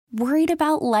Worried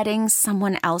about letting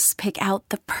someone else pick out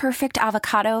the perfect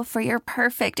avocado for your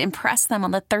perfect impress them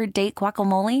on the third date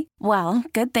guacamole? Well,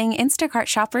 good thing Instacart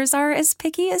shoppers are as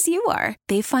picky as you are.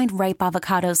 They find ripe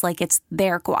avocados like it's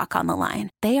their guac on the line.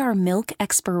 They are milk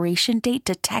expiration date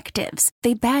detectives.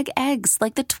 They bag eggs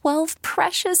like the 12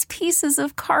 precious pieces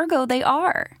of cargo they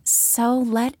are. So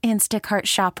let Instacart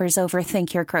shoppers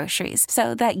overthink your groceries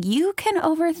so that you can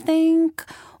overthink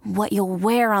what you'll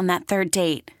wear on that third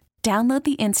date. Download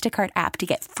the Instacart app to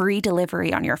get free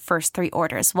delivery on your first 3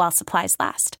 orders while supplies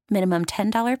last. Minimum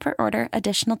 $10 per order.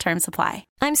 Additional terms apply.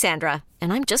 I'm Sandra,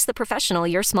 and I'm just the professional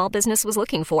your small business was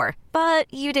looking for.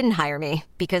 But you didn't hire me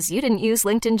because you didn't use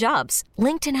LinkedIn Jobs.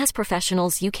 LinkedIn has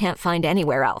professionals you can't find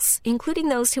anywhere else, including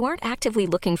those who aren't actively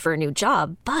looking for a new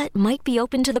job, but might be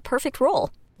open to the perfect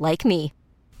role, like me.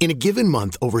 In a given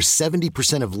month, over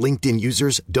 70% of LinkedIn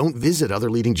users don't visit other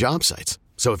leading job sites.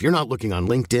 So if you're not looking on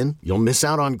LinkedIn, you'll miss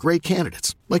out on great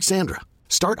candidates like Sandra.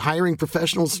 Start hiring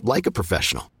professionals like a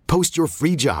professional. Post your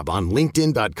free job on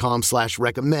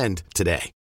linkedin.com/recommend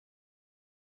today.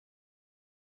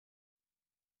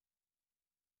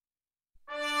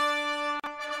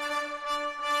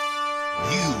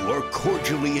 You are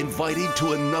cordially invited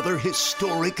to another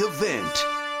historic event.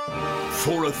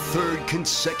 For a third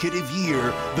consecutive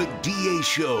year, the DA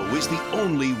Show is the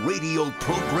only radio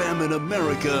program in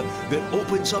America that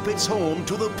opens up its home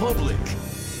to the public.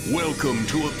 Welcome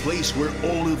to a place where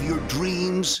all of your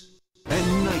dreams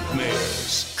and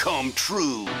nightmares come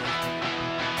true.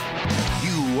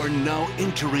 You are now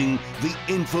entering the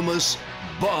infamous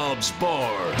Bob's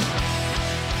Bar.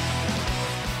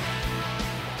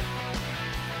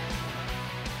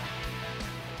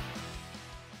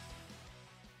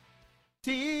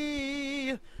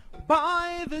 See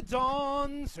by the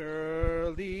dawn's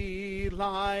early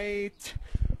light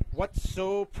what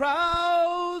so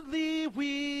proudly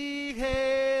we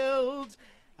hailed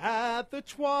at the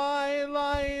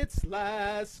twilight's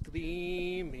last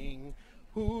gleaming,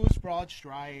 whose broad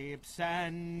stripes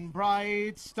and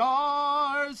bright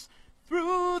stars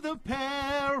through the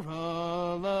perilous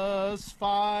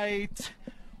fight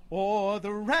o'er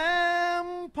the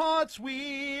ramparts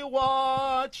we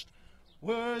watched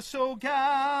were so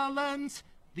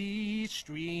gallantly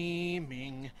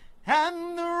streaming,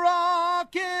 and the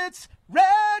rocket's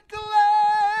red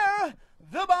glare,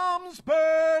 the bombs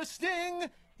bursting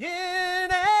in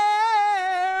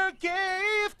air,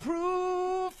 gave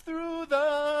proof through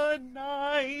the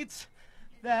night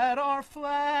that our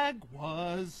flag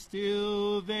was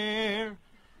still there.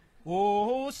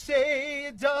 Oh,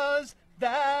 say does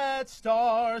that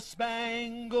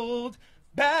star-spangled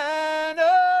banner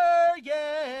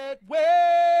yet wave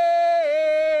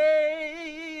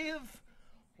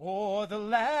o'er the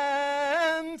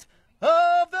land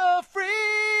of the free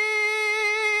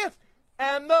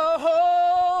and the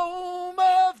home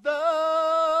of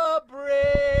the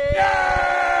brave? Yeah!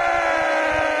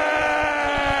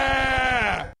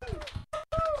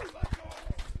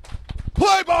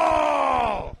 Play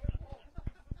ball!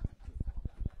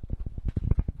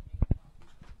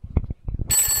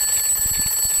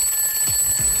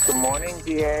 Good morning,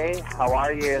 DA. How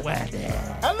are you?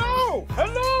 Hello!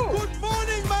 Hello! Good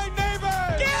morning, my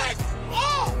neighbor! Get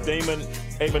off! Damon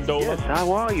Amendola. Yes,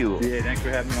 how are you? Yeah, thanks for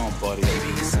having me on, buddy.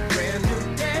 Baby, it's a brand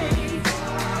new day.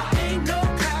 Ain't no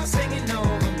clouds hanging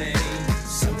over me.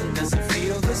 Something doesn't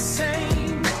feel the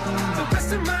same. The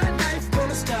rest of my life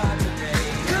gonna start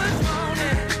today. Good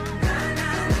morning.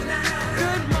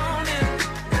 Good morning.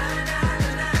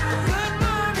 Good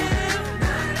morning.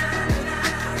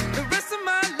 The rest of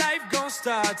my life gonna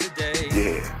start today.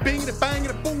 Yeah. Bing the bang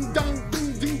the boom dong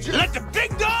boom ding. Let the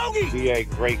big doggy! DA,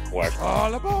 great question.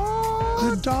 All aboard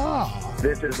the dog.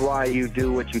 This is why you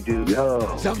do what you do.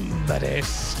 Yo. Somebody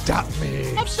stop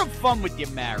me. Have some fun with your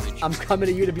marriage. I'm coming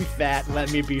to you to be fat.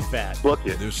 Let me be fat. Look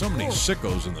it. There's so many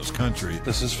sickos in this country.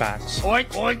 This is facts. Oink,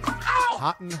 oink. Ow!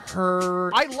 Hot and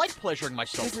hurt. I like pleasuring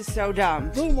myself. This is so dumb.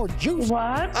 A little more juice.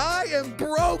 What? I am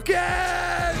broken.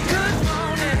 Good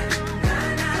morning.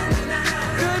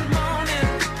 Good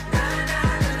morning.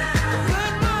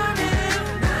 Good morning.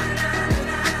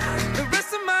 The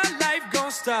rest of my life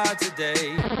gonna start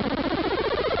today.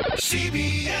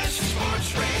 CBS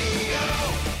Sports Radio.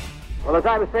 Well, as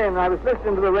I was saying, I was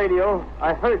listening to the radio,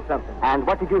 I heard something. And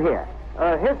what did you hear?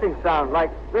 A hissing sound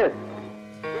like this.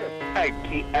 Hey,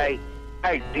 DA.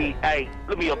 Hey, DA.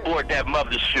 Let me aboard that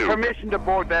mothership. Permission to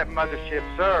board that mothership,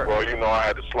 sir. Well, you know I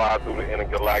had to slide through the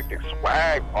intergalactic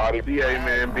swag party. DA,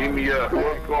 man, beam me up.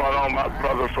 What's going on, my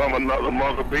brother from another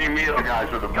mother? Beam me up. You guys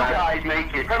are the best. You guys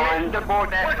make it Permission to board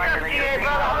that mothership.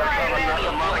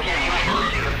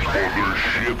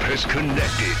 Mothership has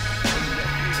connected.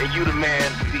 and you the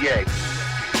man, DA.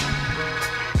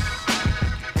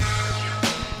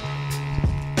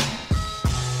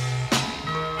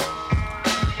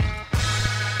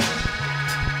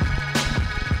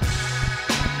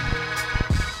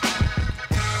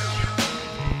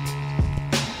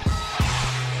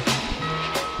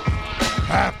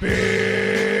 Happy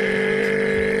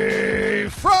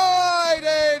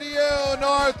Friday to you,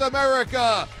 North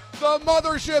America. The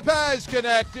mothership has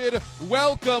connected.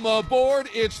 Welcome aboard.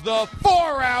 It's the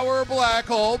 4-hour Black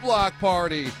Hole Block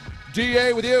Party.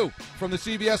 DA with you from the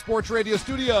CBS Sports Radio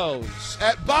studios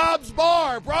at Bob's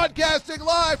Bar, broadcasting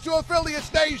live to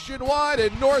affiliates nationwide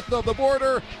and north of the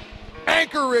border,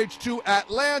 Anchorage to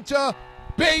Atlanta,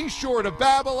 Bayshore to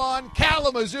Babylon,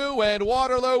 Kalamazoo, and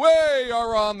Waterloo. We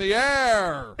are on the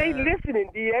air. They listening,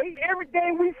 DA.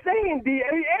 Everything we saying,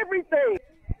 DA. Everything.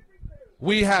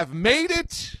 We have made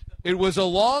it. It was a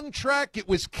long trek. It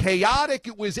was chaotic.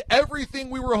 It was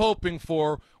everything we were hoping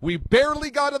for. We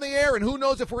barely got on the air, and who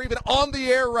knows if we're even on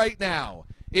the air right now.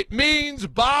 It means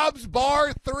Bob's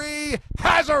Bar 3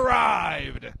 has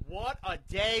arrived. What a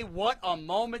day. What a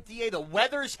moment, DA. The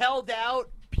weather's held out.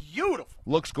 Beautiful.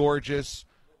 Looks gorgeous.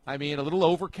 I mean, a little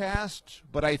overcast,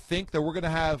 but I think that we're going to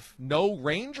have no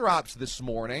raindrops this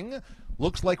morning.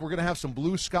 Looks like we're going to have some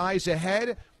blue skies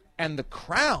ahead. And the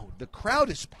crowd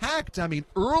is packed. I mean,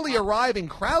 early arriving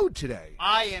crowd today.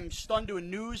 I am stunned to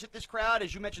news at this crowd.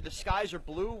 As you mentioned, the skies are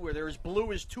blue, where they're as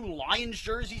blue as 2 Lions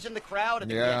jerseys in the crowd. I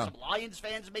think we had some Lions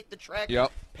fans make the trek.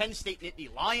 Yep. Penn State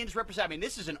Nittany Lions represent. I mean,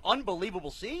 this is an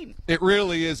unbelievable scene. It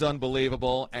really is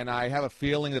unbelievable, and I have a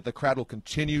feeling that the crowd will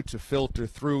continue to filter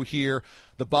through here.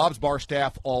 The Bob's Bar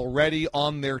staff already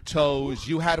on their toes.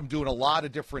 You had them doing a lot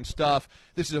of different stuff.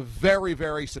 This is a very,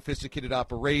 very sophisticated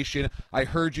operation. I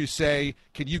heard you say,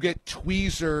 can you get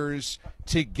tweezers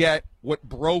to get what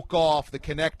broke off the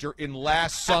connector in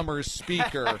last summer's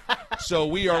speaker? So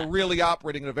we are really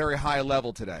operating at a very high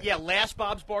level today. Yeah, last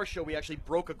Bob's Bar show, we actually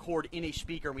broke a cord in a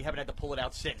speaker, and we haven't had to pull it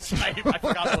out since. I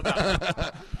forgot all about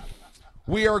it.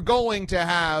 We are going to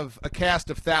have a cast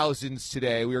of thousands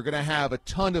today. We are going to have a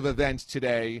ton of events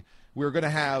today. We're going to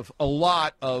have a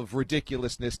lot of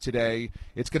ridiculousness today.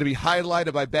 It's going to be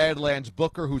highlighted by Badlands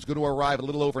Booker, who's going to arrive a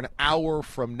little over an hour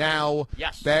from now.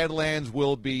 Yes. Badlands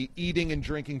will be eating and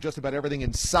drinking just about everything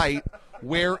in sight.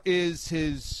 Where is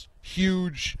his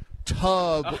huge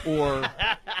tub, or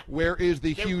where is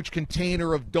the huge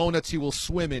container of donuts he will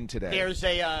swim in today? There's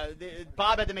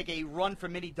Bob had to make a run for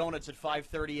mini donuts at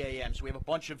 5:30 a.m., so we have a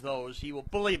bunch of those. He will,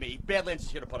 believe me, Badlands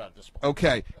is here to put out this one.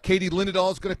 Okay. Katie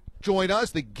Lindendahl is going to join us,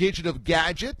 the Gidget of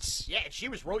Gadgets. Yeah,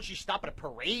 she stopped at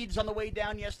parades on the way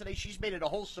down yesterday. She's made it a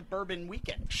whole suburban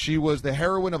weekend. She was the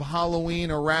heroine of Halloween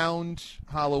around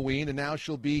Halloween, and now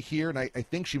she'll be here, and I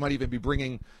think she might even be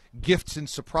bringing gifts and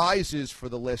surprises for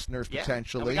the listeners,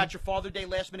 potentially. And we got your Father Day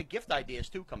last-minute gift ideas,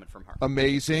 too, coming from her.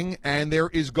 Amazing. And there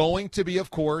is going to be,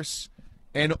 of course,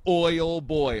 an oil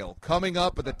boil. Coming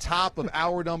up at the top of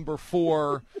hour number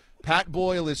 4, Pat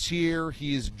Boyle is here.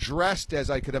 He is dressed as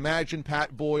I could imagine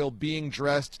Pat Boyle being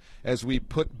dressed, as we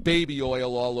put baby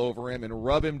oil all over him and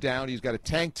rub him down. He's got a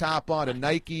tank top on, a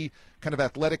Nike kind of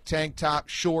athletic tank top,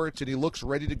 shorts, and he looks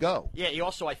ready to go. Yeah, he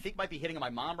also, I think, might be hitting on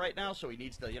my mom right now, so he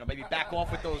needs to, maybe back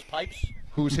off with those pipes.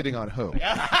 Who's hitting on who?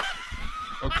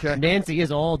 Okay. Nancy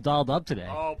is all dolled up today.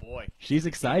 Oh, boy. She's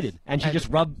excited. And she just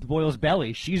rubbed Boyle's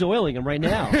belly. She's oiling him right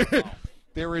now.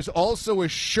 There is also a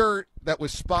shirt that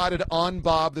was spotted on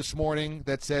Bob this morning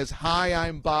that says, "Hi,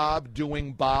 I'm Bob,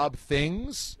 doing Bob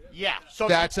things." Yeah. So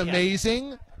that's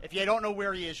amazing. If you don't know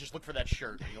where he is, just look for that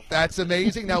shirt. That's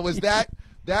amazing. Now, was that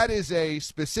is a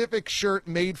specific shirt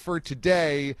made for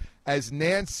today, as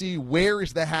Nancy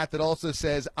wears the hat that also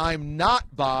says, "I'm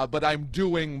not Bob, but I'm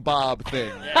doing Bob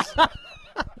things." Yes.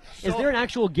 Is there an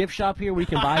actual gift shop here where you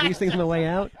can buy these things on the way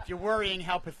out? If you're worrying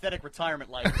how pathetic retirement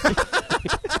life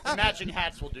is, matching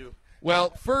hats will do.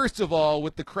 Well, first of all,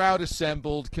 with the crowd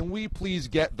assembled, can we please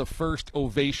get the first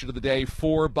ovation of the day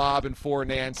for Bob and for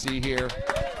Nancy here?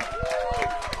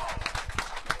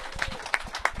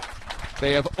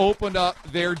 They have opened up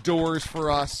their doors for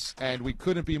us, and we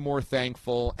couldn't be more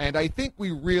thankful. And I think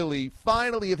we really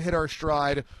finally have hit our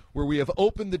stride, where we have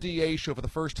opened the DA show for the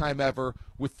first time ever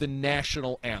with the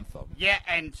national anthem. Yeah,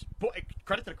 and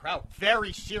credit to the crowd.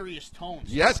 Very serious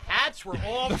tones. Yes. The hats were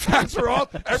off. The hats were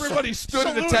off. Everybody stood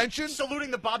at attention.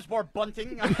 Saluting the Bob's Bar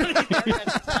bunting.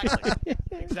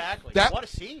 Exactly. What a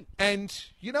scene. And,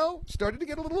 started to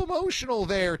get a little emotional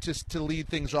there to lead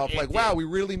things off. Wow, we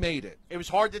really made it. It was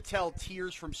hard to tell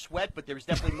tears from sweat, but there was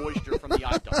definitely moisture from the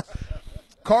eye ducts.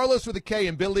 Carlos with a K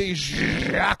and Billy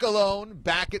Jacalone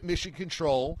back at Mission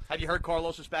Control. Have you heard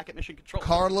Carlos is back at Mission Control?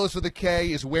 Carlos with a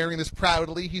K is wearing this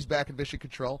proudly. He's back at Mission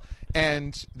Control.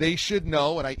 And they should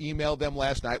know, and I emailed them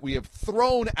last night, we have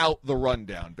thrown out the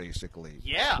rundown, basically.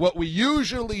 Yeah. What we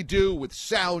usually do with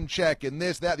sound check and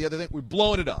this, that, the other thing, we've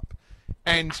blown it up.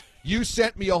 And you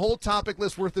sent me a whole topic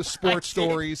list worth of sports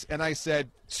stories, and I said,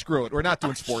 screw it. We're not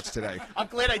doing sports today. I'm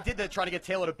glad I did that, trying to get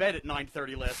Taylor to bed at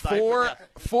 9:30 last night.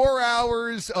 4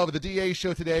 hours of the DA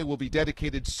show today will be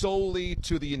dedicated solely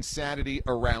to the insanity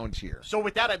around here. So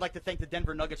with that, I'd like to thank the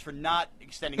Denver Nuggets for not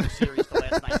extending the series to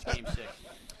last night's Game 6.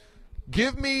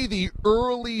 Give me the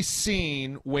early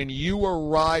scene when you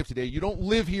arrived today. You don't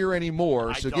live here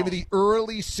anymore, so give me the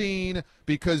early scene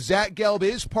because Zach Gelb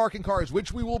is parking cars,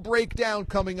 which we will break down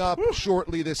coming up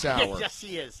shortly this hour. Yes,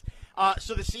 he is.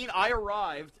 So the scene, I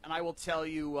arrived, and I will tell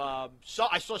you, I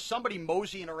saw somebody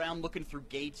moseying around looking through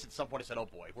gates at some point. I said, oh,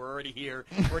 boy, we're already here.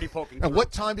 We're already poking through. And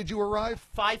what time did you arrive?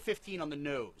 5:15 on the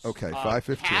nose. Okay,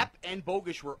 5:15. Cap and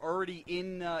Bogish were already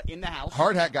in the house.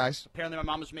 Hard hat guys. Apparently my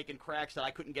mom was making cracks that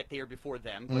I couldn't get there before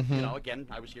them. But, Mm-hmm. you know, again,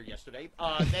 I was here yesterday.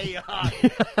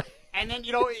 And then,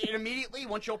 it immediately,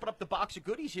 once you open up the box of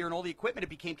goodies here and all the equipment, it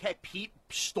became Pete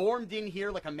stormed in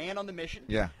here like a man on the mission.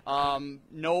 Yeah.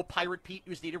 No Pirate Pete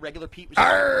was needed. Regular Pete was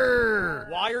Arr!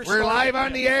 needed. We're live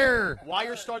on the air.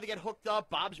 Wires started to get hooked up.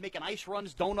 Bob's making ice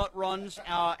runs, donut runs.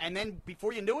 And then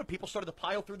before you knew it, people started to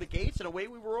pile through the gates, and away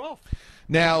we were off.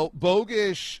 Now,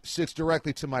 Bogish sits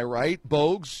directly to my right.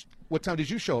 Bogues, what time did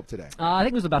you show up today? I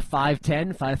think it was about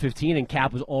 5:10, 5:15, and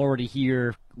Cap was already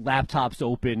here, laptops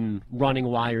open, running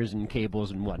wires and cables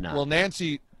and whatnot. Well,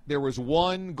 Nancy, there was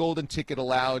one golden ticket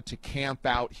allowed to camp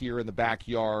out here in the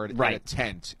backyard in a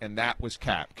tent, and that was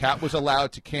Cap. Cap was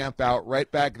allowed to camp out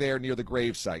right back there near the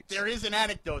grave sites. There is an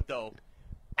anecdote, though.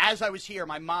 As I was here,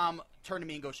 my mom turned to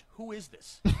me and goes, who is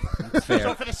this?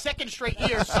 So for the second straight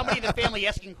year, somebody in the family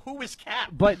asking, who is Cap?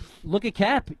 But look at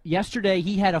Cap. Yesterday,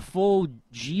 he had a full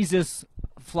Jesus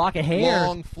flock of hair.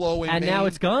 Long, flowing and now mane.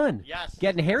 it's gone. Yes.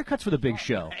 Getting haircuts for the big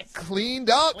show.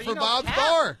 Cleaned up Clean for up Bob's Cap.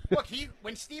 Bar. Look,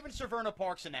 when Steven Cerverna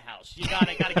parks in the house, you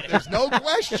gotta get it. There's no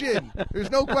question.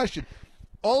 There's no question.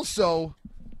 Also,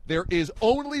 there is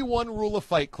only one rule of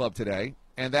Fight Club today,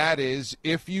 and that is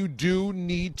if you do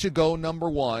need to go number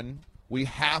one, we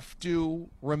have to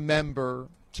remember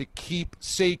to keep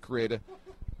sacred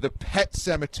the pet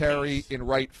cemetery in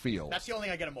right field. That's the only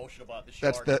thing I get emotional about the show.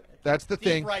 That's the Deep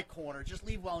thing. right corner. Just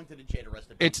leave Wellington and Jay to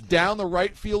rest of It's down the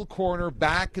right field corner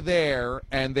back there,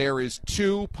 and there is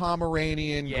 2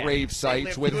 Pomeranian grave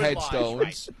sites with headstones.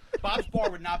 Lives, right. Bob's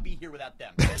Bar would not be here without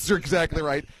them. That's exactly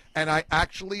right. And I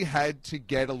actually had to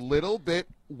get a little bit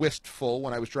wistful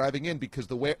when I was driving in because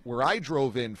the way where I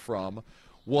drove in from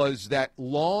was that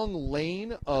long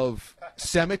lane of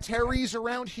cemeteries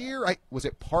around here. Was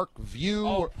it Park View?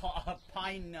 Oh, or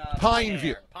Pine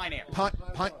View. Pine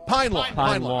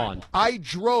Lawn. I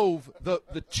drove the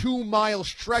 2-mile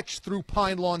stretch through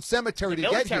Pine Lawn Cemetery to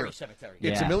get here. Cemetery.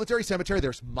 It's a military cemetery.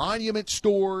 There's monument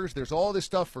stores. There's all this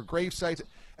stuff for grave sites.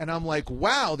 And I'm like,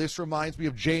 wow, this reminds me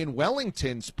of Jane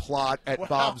Wellington's plot at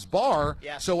Bob's Bar.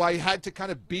 Yes. So I had to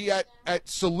kind of be at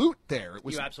Salute there. It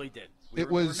was, you absolutely did.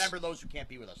 Remember those who can't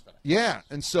be with us today. Yeah,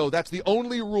 and so that's the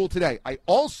only rule today. I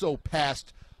also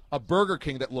passed a Burger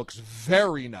King that looks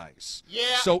very nice.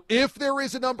 Yeah. So if there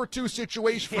is a number 2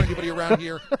 situation for anybody around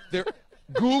here,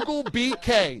 Google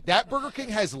BK. That Burger King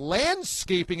has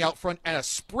landscaping out front and a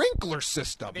sprinkler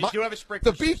system. They do have a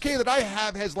sprinkler system. The BK that I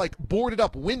have has, boarded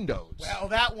up windows. Well,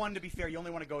 that one, to be fair, you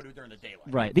only want to go to during the daylight.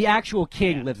 Right. The actual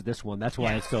king lives at this one. That's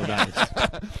why it's so nice.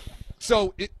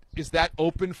 So is that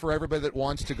open for everybody that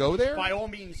wants to go there? By all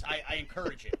means, I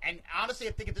encourage it. And honestly,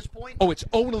 I think at this point... Oh, it's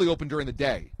only open during the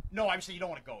day. No, I'm saying you don't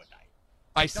want to go at night.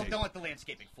 I see. Don't let the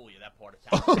landscaping fool you, that part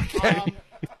of town. Okay.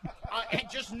 And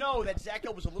just know that Zach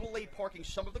Hill was a little late parking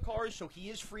some of the cars, so he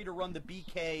is free to run the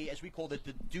BK, as we called it,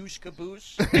 the Deuce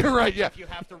Caboose. Right, yeah. If you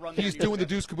have to run He's doing the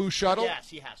Deuce Caboose shuttle? Yes,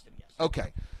 he has to, yes.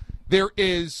 Okay. There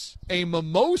is a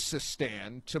mimosa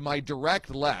stand to my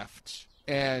direct left,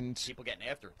 and people getting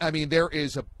after it. I mean, there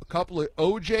is a couple of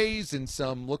OJs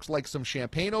and looks like some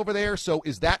champagne over there. So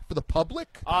is that for the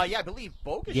public? Yeah, I believe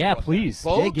Bogus. Yeah, please.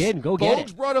 Bogues, Dig in. Go get it.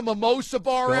 Bogues brought a mimosa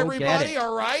bar, Go everybody. get it.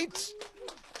 All right.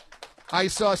 I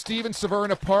saw Steven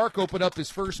Cerverna Park open up his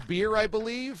first beer, I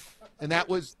believe. And that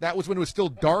was when it was still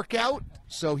dark out,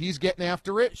 so he's getting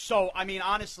after it. So, I mean,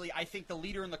 honestly, I think the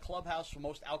leader in the clubhouse for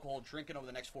most alcohol drinking over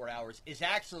the next 4 hours is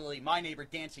actually my neighbor,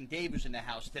 Dancing Dave, who's in the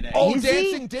house today. Oh,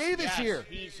 Dancing Dave is here.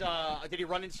 He's, did he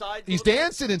run inside? He's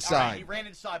dancing inside. All right, he ran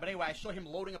inside, but anyway, I saw him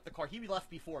loading up the car. He left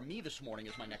before me this morning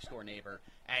as my next-door neighbor,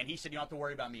 and he said, you don't have to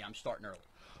worry about me. I'm starting early.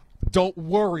 Don't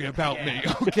worry about me.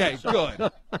 Okay,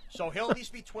 good. So he'll at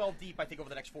least be 12 deep, I think, over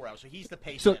the next 4 hours. So he's the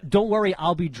pace. So don't worry,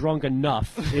 I'll be drunk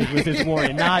enough. Was his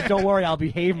warning? Not don't worry, I'll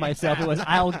behave myself. It was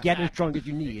I'll get as drunk as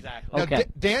you need. Exactly. Okay. Now,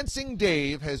 Dancing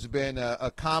Dave has been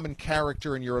a common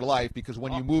character in your life because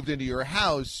when you moved into your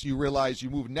house, you realized you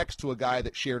moved next to a guy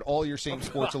that shared all your same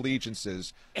sports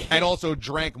allegiances and also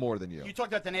drank more than you. You talked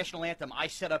about the national anthem. I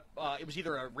set up, it was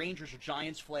either a Rangers or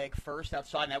Giants flag first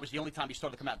outside, and that was the only time he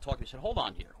started to come out and talk to me. He said, hold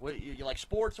on here. You like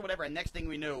sports or whatever? And next thing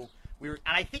we knew, and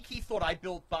I think he thought I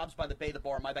built Bob's by the Bay, the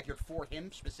bar in my backyard for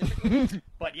him specifically.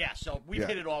 But yeah, so we've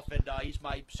hit it off, and he's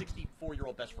my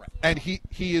 64-year-old best friend. And he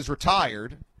is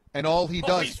retired, and all he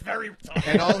does he's very retired.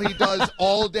 and all he does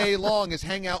all day long is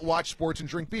hang out, watch sports, and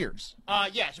drink beers.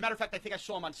 Yeah, as a matter of fact, I think I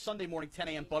saw him on Sunday morning, 10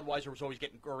 a.m. Budweiser was already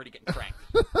getting cranked.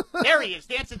 There he is,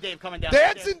 Dancing Dave coming down.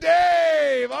 Dancing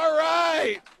Dave, all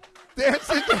right.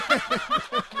 Dancing Dave.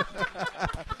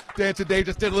 Dancing Dave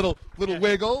just did a little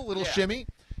wiggle, little shimmy.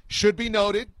 Should be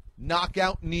noted,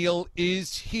 Knockout Neil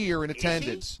is here in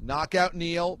attendance. Knockout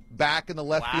Neil back in the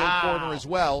left field corner as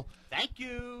well. Thank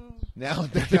you. Now,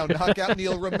 Knockout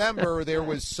Neil, remember, there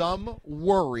was some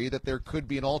worry that there could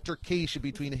be an altercation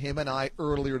between him and I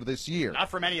earlier this year. Not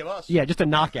from any of us. Yeah, just a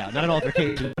knockout, not an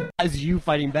altercation. As you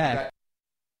fighting back.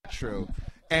 True.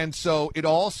 And so it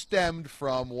all stemmed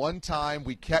from one time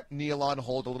we kept Neil on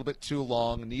hold a little bit too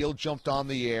long. Neil jumped on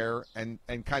the air and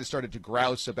kind of started to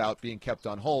grouse about being kept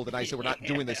on hold. And I said, we're not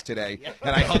doing this today.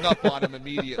 And I hung up on him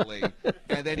immediately.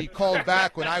 And then he called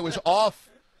back when I was off.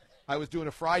 I was doing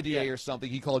a Friday or something.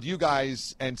 He called you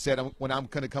guys and said, when I'm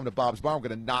going to come to Bob's Bar, I'm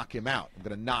going to knock him out. I'm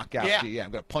going to knock out I'm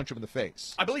going to punch him in the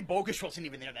face. I believe Bogus wasn't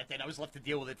even there that day. I was left to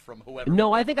deal with it from whoever.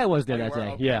 No, I think I was there that day.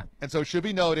 Okay. Yeah. And so it should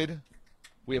be noted,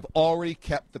 we have already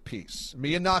kept the peace.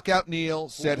 Me and Knockout Neil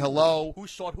said hello. Who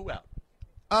sought who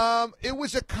out? It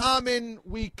was a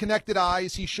we connected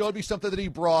eyes. He showed me something that he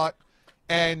brought,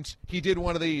 and he did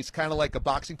one of these, kind of like a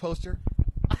boxing poster.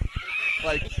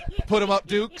 Like, put him up,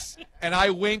 Dukes, and I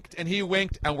winked, and he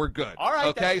winked, and we're good. All right,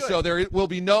 okay, that's good. so there will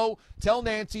be tell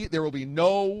Nancy there will be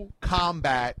no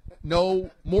combat,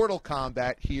 no Mortal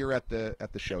Kombat here at the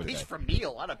show today. He's from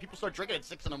Neil. I don't know. People start drinking at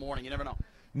 6 in the morning. You never know.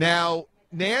 Now,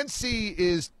 Nancy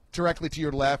is directly to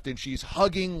your left, and she's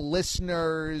hugging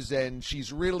listeners, and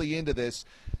she's really into this.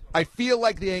 I feel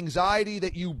like the anxiety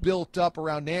that you built up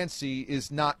around Nancy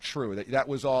is not true. That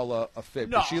was all a fib.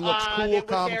 No, she looks cool,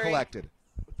 calm, collected.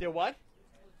 They're what?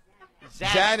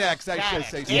 Xanax, I should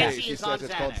say. Nancy She is says on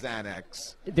it's Xanax. called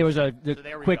Xanax. There was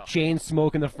quick chain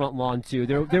smoke in the front lawn, too.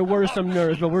 There were some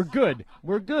nerves, but we're good.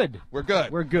 We're good. We're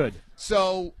good. We're good.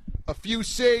 So, a few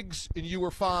cigs, and you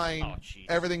were fine. Oh, jeez.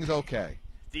 Everything's okay.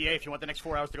 DA, if you want the next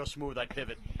 4 hours to go smooth, I'd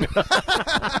pivot.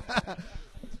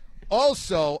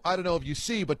 Also, I don't know if you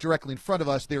see, but directly in front of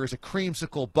us, there is a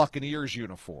creamsicle Buccaneers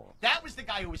uniform. That was the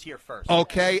guy who was here first.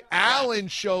 Okay, Alan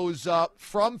shows up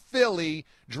from Philly,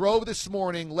 drove this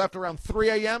morning, left around 3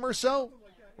 a.m. or so.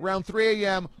 Around 3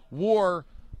 a.m., wore,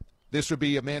 this would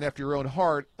be a man after your own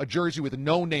heart, a jersey with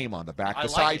no name on the back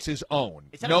besides his own.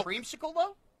 Is that a creamsicle,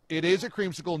 though? It is a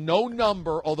creamsicle, no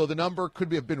number, although the number could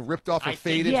have been ripped off or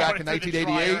faded back in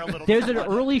 1988. There's an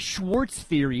early Schwartz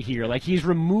theory here. Like, he's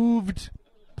removed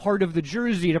part of the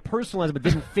jersey to personalize it, but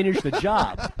didn't finish the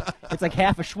job. It's like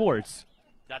half a Schwartz.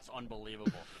 That's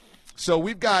unbelievable. So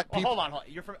we've got people. Hold on.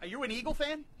 Are you an Eagle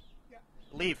fan? Yeah.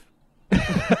 Leave.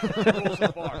 Rules of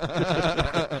the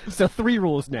bar. So 3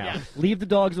 rules now. Yeah. Leave the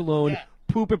dogs alone,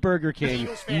 poop at Burger King,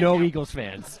 no Eagles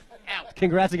fans. Out.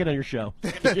 Congrats again on your show.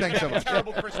 Thanks so much.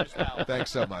 Terrible Christmas now. Thanks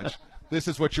so much. This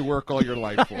is what you work all your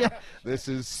life for. This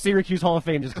is Syracuse Hall of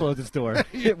Fame just closed its door.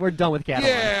 We're done with Catalan.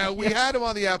 Yeah, we had him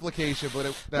on the application,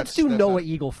 but let's do Noah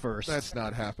Eagle first. That's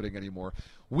not happening anymore.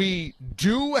 We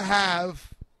do have,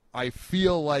 I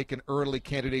feel like, an early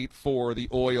candidate for the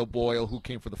Oil Boyle who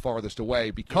came from the farthest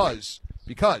away because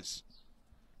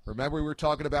remember we were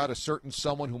talking about a certain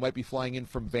someone who might be flying in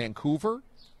from Vancouver?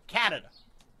 Canada.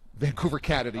 Vancouver,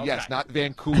 Canada, yes, not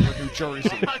Vancouver, New Jersey.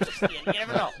 You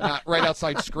never know. Not right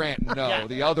outside Scranton, no, Yeah.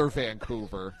 the other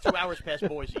Vancouver. 2 hours past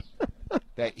Boise.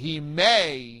 That he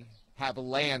may have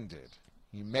landed.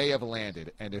 He may have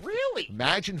landed. And if Really?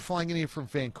 Imagine flying in here from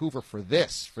Vancouver for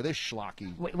this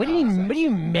schlocky. What do you mean? What do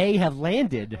you may have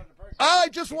landed? I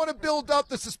just want to build up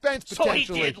the suspense potentially.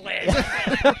 So he did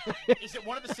land. Is it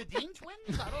one of the Sedin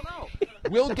twins? I don't know.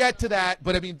 We'll get to that,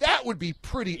 but I mean that would be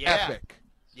pretty epic.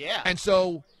 Yeah. And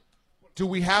so, do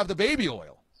we have the baby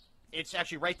oil? It's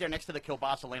actually right there next to the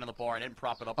kielbasa laying on the bar. I didn't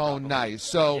prop it up. Oh, properly. nice.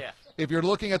 So, Yeah. if you're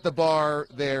looking at the bar,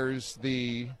 there's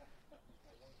the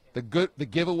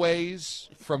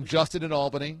giveaways from Justin in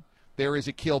Albany. There is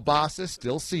a kielbasa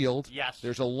still sealed. Yes.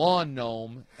 There's a lawn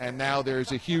gnome, and now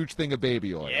there's a huge thing of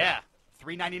baby oil. Yeah.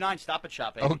 $3.99 Stop and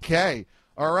Shop, baby. Okay.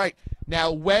 All right.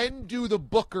 Now, when do the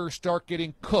bookers start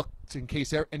getting cooked, in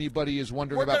case anybody is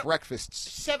wondering about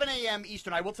breakfasts? 7 a.m.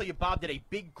 Eastern. I will tell you, Bob did a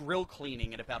big grill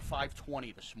cleaning at about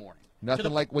 5:20 this morning.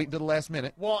 Nothing like waiting to the last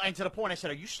minute. Well, and to the point, I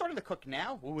said, are you starting to cook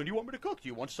now? Well, when do you want me to cook? Do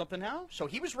you want something now? So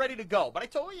he was ready to go. But I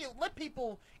told you, let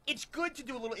people – it's good to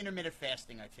do a little intermittent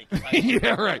fasting, I think.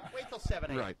 Yeah, right. Wait till 7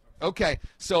 a.m. Right. Okay.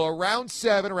 So around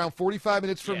 7, around 45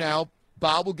 minutes from now,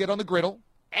 Bob will get on the griddle.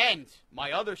 And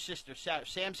my other sister,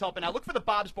 Sam's helping out. Look for the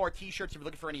Bob's Bar T-shirts if you're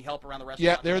looking for any help around the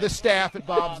restaurant. Yeah, they're the staff at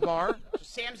Bob's Bar. So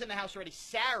Sam's in the house already.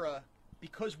 Sarah,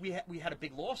 because we had a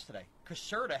big loss today,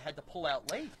 Caserta had to pull out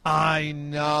late. I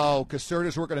know.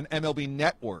 Caserta's working on MLB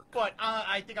Network. But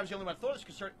I think I was the only one that thought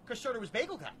this. Caserta was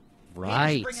Bagel Guy.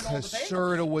 Right.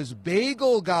 Caserta was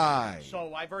Bagel Guy.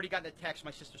 So I've already gotten a text.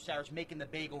 My sister Sarah's making the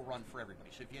bagel run for everybody.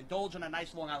 So if you indulge in a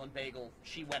nice Long Island bagel,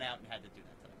 she went out and had to do that.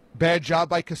 Bad job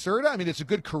by Caserta? I mean, it's a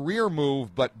good career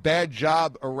move, but bad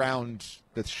job around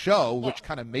the show, which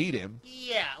kind of made him.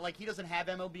 Yeah, like he doesn't have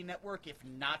MLB Network if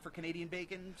not for Canadian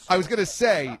Bacon. So. I was going to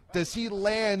say, does he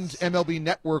land MLB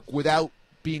Network without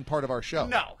being part of our show?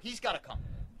 No, he's got to come.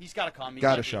 He's got to come.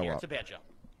 Got to show up. It's a bad job.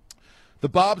 The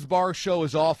Bob's Bar Show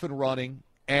is off and running,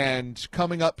 and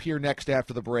coming up here next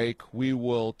after the break, we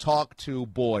will talk to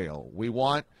Boyle. We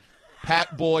want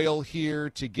Pat Boyle here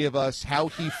to give us how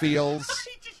he feels.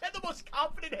 He just had the most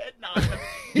confident head nod.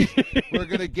 We're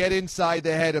going to get inside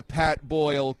the head of Pat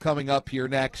Boyle coming up here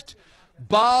next.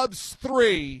 Bob's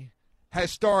 3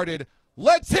 has started.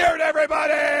 Let's hear it,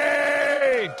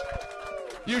 everybody!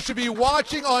 You should be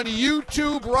watching on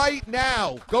YouTube right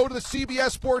now. Go to the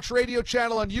CBS Sports Radio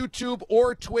channel on YouTube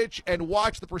or Twitch and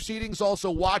watch the proceedings.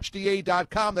 Also,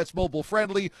 watchda.com. That's mobile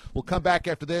friendly. We'll come back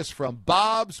after this from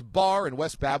Bob's Bar in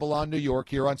West Babylon, New York,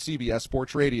 here on CBS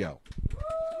Sports Radio.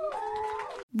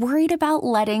 Worried about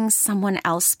letting someone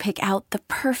else pick out the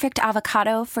perfect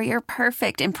avocado for your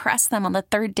perfect impress them on the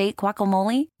third date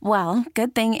guacamole? Well,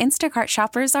 good thing Instacart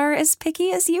shoppers are as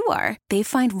picky as you are. They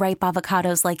find ripe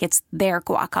avocados like it's their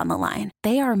guac on the line.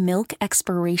 They are milk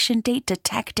expiration date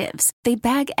detectives. They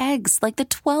bag eggs like the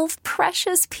 12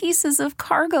 precious pieces of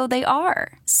cargo they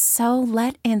are. So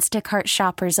let Instacart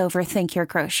shoppers overthink your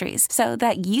groceries so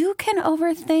that you can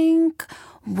overthink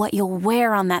what you'll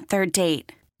wear on that third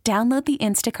date. Download the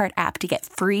Instacart app to get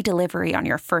free delivery on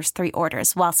your first 3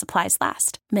 orders while supplies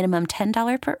last. Minimum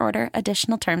 $10 per order.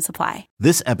 Additional terms apply.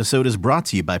 This episode is brought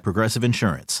to you by Progressive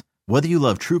Insurance. Whether you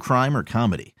love true crime or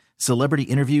comedy, celebrity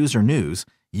interviews or news,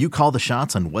 you call the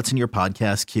shots on what's in your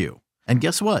podcast queue. And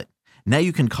guess what? Now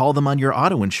you can call them on your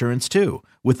auto insurance too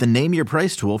with the Name Your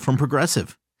Price tool from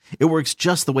Progressive. It works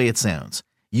just the way it sounds.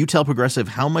 You tell Progressive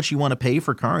how much you want to pay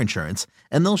for car insurance,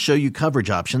 and they'll show you coverage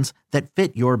options that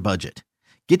fit your budget.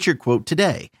 Get your quote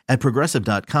today at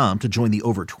Progressive.com to join the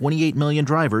over 28 million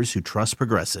drivers who trust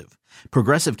Progressive.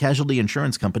 Progressive Casualty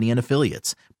Insurance Company and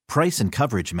Affiliates. Price and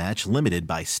coverage match limited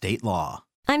by state law.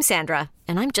 I'm Sandra,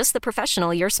 and I'm just the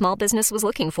professional your small business was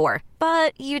looking for.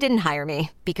 But you didn't hire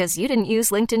me because you didn't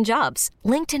use LinkedIn Jobs.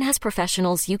 LinkedIn has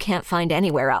professionals you can't find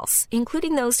anywhere else,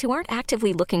 including those who aren't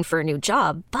actively looking for a new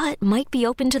job, but might be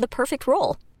open to the perfect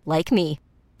role, like me.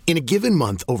 In a given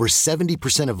month, over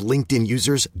 70% of LinkedIn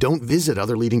users don't visit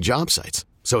other leading job sites.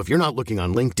 So if you're not looking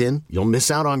on LinkedIn, you'll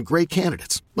miss out on great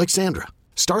candidates like Sandra.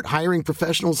 Start hiring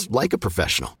professionals like a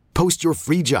professional. Post your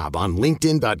free job on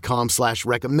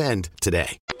linkedin.com/recommend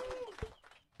today.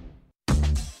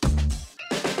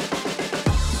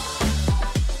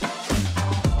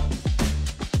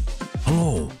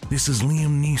 Hello, this is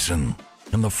Liam Neeson,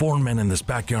 and the 4 men in this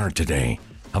backyard today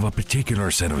have a particular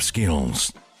set of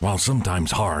skills. While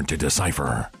sometimes hard to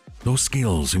decipher, those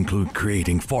skills include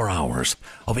creating 4 hours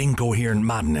of incoherent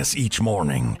madness each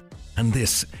morning. And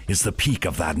this is the peak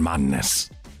of that madness.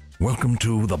 Welcome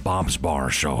to the Bob's Bar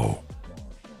Show.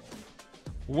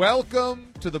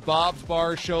 Welcome to the Bob's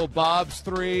Bar Show. Bob's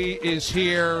 3 is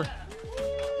here.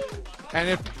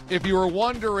 And if you were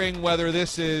wondering whether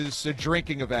this is a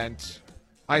drinking event,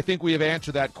 I think we have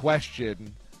answered that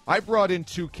question. I brought in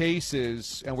 2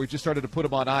 cases, and we just started to put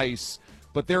them on ice.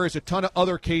 But there is a ton of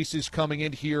other cases coming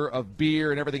in here of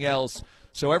beer and everything else.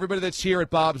 So everybody that's here at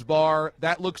Bob's Bar,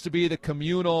 that looks to be the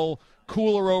communal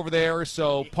cooler over there.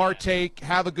 So partake,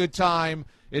 have a good time.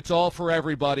 It's all for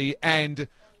everybody. And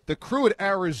the crew at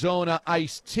Arizona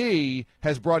Iced Tea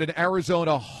has brought in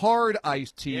Arizona Hard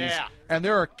Iced Teas. Yeah. And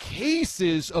there are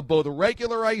cases of both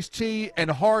regular iced tea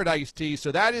and hard iced tea.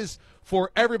 So that is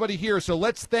for everybody here. So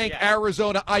let's thank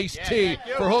Arizona Iced Tea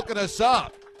for hooking us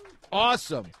up.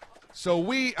 Awesome. So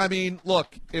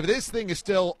look, if this thing is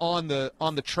still on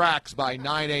the tracks by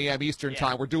 9 a.m. Eastern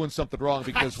time, we're doing something wrong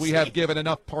because we have given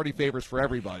enough party favors for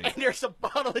everybody. And there's a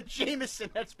bottle of Jameson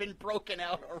that's been broken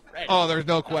out already. Oh, there's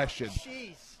no question.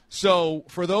 Jeez. So,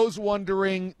 for those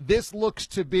wondering, this looks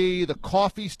to be the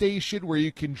coffee station where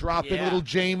you can drop in a little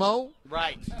JMO.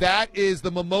 Right. That is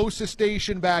the mimosa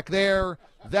station back there.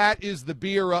 That is the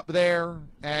beer up there,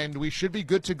 and we should be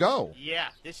good to go. Yeah,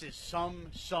 this is some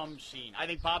scene. I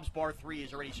think Bob's Bar 3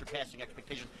 is already surpassing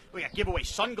expectations. We got giveaway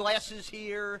sunglasses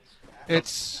here.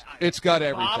 It's got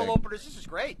everything. Bottle openers. This is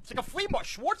great. It's like a flea market.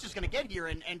 Schwartz is going to get here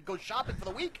and go shopping for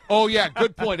the week. Oh, yeah,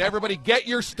 good point. Everybody get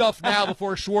your stuff now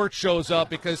before Schwartz shows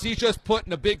up because he's just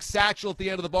putting a big satchel at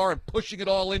the end of the bar and pushing it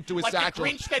all into his like satchel.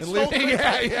 The Grinch that and stole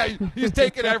yeah, he's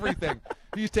taking everything.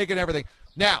 He's taking everything.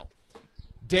 Now,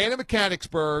 Dan in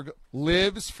Mechanicsburg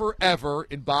lives forever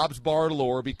in Bob's Bar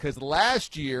lore because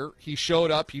last year he showed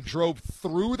up. He drove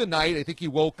through the night. I think he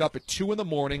woke up at 2 in the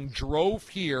morning, drove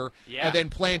here, and then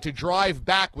planned to drive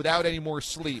back without any more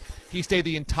sleep. He stayed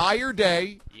the entire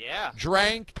day,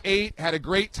 drank, ate, had a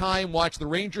great time, watched the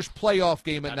Rangers playoff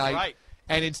game at night. Right.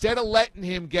 And instead of letting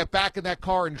him get back in that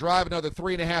car and drive another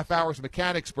 3.5 hours to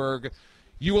Mechanicsburg,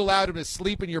 you allowed him to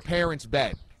sleep in your parents'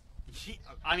 bed.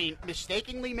 I mean,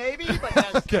 mistakenly maybe,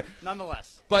 but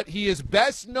nonetheless. But he is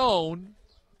best known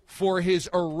for his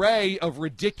array of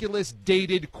ridiculous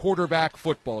dated quarterback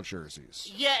football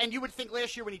jerseys. Yeah, and you would think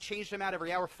last year when he changed them out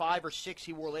every hour, 5 or 6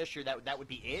 he wore last year, that would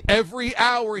be it. Every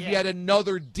hour he had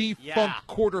another defunct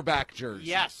quarterback jersey.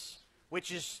 Yes, which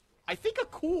is, I think, a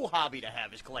cool hobby to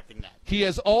have is collecting that. He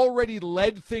has already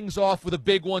led things off with a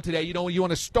big one today. You know, you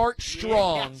want to start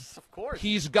strong. Yes, of course.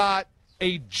 He's got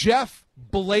a Jeff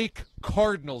Blake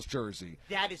Cardinals jersey.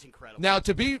 That is incredible. Now,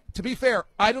 to be fair,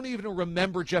 I don't even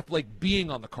remember Jeff Blake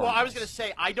being on the Cardinals. Well, I was going to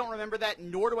say, I don't remember that,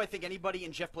 nor do I think anybody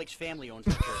in Jeff Blake's family owns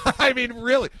that jersey. I mean,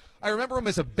 really. I remember him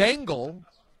as a Bengal.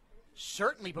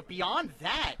 Certainly, but beyond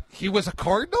that. He was a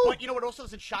Cardinal? But you know what also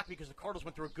doesn't shock me because the Cardinals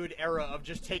went through a good era of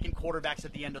just taking quarterbacks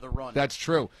at the end of the run. That's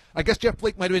true. I guess Jeff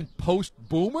Blake might have been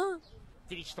post-Boomer?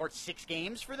 Did he start 6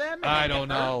 games for them? I don't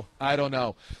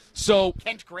know. So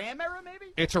Kent Graham era, maybe?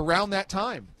 It's around that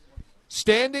time.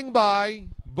 Standing by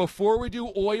before we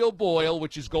do Oil Boyle,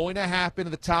 which is going to happen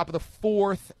at the top of the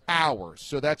 4th hour.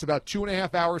 So that's about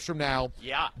 2.5 hours from now.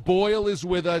 Yeah. Boyle is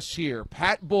with us here.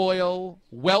 Pat Boyle,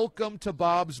 welcome to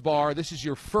Bob's Bar. This is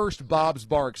your first Bob's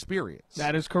Bar experience.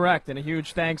 That is correct, and a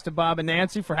huge thanks to Bob and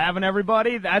Nancy for having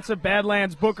everybody. That's a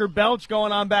Badlands Booker Belch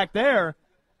going on back there.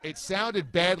 It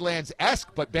sounded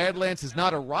Badlands-esque, but Badlands has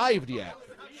not arrived yet.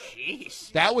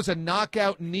 Jeez. That was a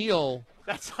knockout kneel.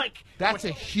 That's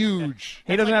a huge.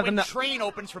 He doesn't have when to. Train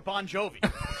opens for Bon Jovi.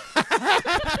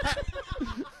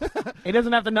 He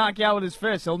doesn't have to knock you out with his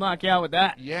fist. He'll knock you out with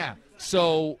that. Yeah.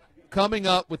 So coming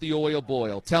up with the Oil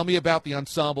Boyle, tell me about the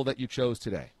ensemble that you chose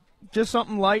today. Just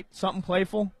something light, something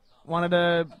playful. Wanted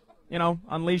to,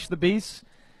 unleash the beast,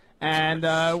 and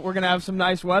we're gonna have some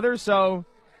nice weather. So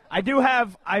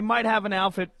I might have an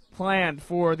outfit planned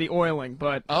for the oiling,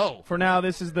 but for now,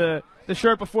 this is the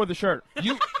shirt before the shirt.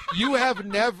 You have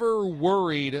never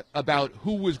worried about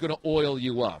who was going to oil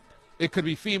you up. It could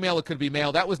be female, it could be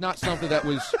male. That was not something that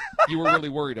you were really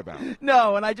worried about.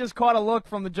 No, and I just caught a look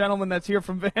from the gentleman that's here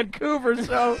from Vancouver,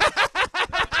 so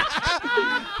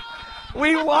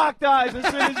we locked eyes as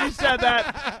soon as you said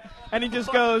that, and he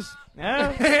just goes,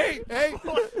 Hey. Hey,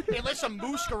 unless a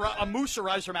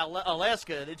mooserize from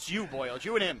Alaska, it's you, Boyle. It's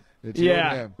you and him. It's you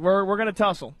and him. We're going to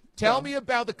tussle. Tell me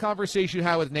about the conversation you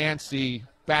had with Nancy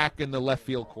back in the left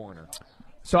field corner.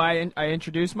 So I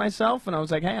introduced myself, and I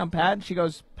was like, hey, I'm Pat. And she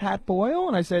goes, Pat Boyle?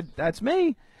 And I said, that's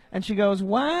me. And she goes,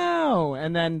 wow.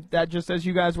 And then that just as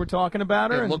you guys were talking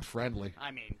about her. It looked friendly.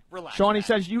 I mean, relax. Shawnee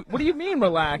says, what do you mean,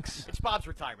 relax? It's Bob's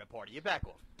retirement party. You back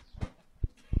off.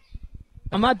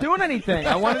 I'm not doing anything.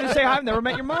 I wanted to say hi. I've never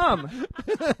met your mom.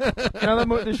 You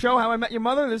know the show, How I Met Your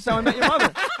Mother? This is How I Met Your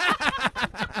Mother.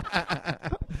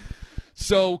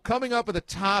 So coming up at the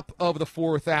top of the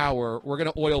 4th hour, we're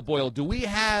going to Oil Boyle. Do we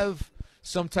have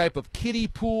some type of kiddie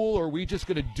pool, or are we just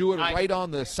going to do it right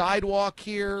on the sidewalk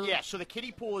here? Yeah, so the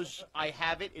kiddie pool is, I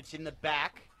have it. It's in the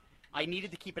back. I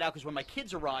needed to keep it out because when my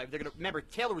kids arrive, they're going to remember.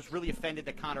 Taylor was really offended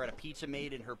that Connor had a pizza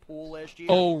made in her pool last year.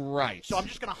 Oh, right. So I'm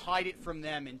just going to hide it from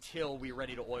them until we're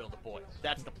ready to oil the Boyle.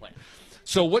 That's the plan.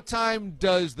 So what time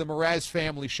does the Mraz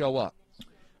family show up?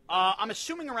 I'm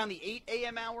assuming around the 8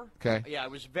 a.m. hour. Okay. Yeah, I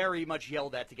was very much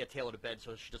yelled at to get Taylor to bed,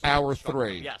 so she doesn't. Hour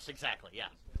 3. Yes, exactly. Yeah.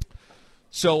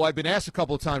 So I've been asked a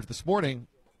couple of times this morning,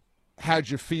 how'd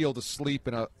you feel to sleep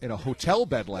in a hotel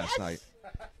bed last night?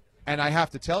 And I have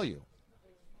to tell you,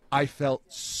 I felt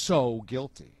so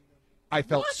guilty. I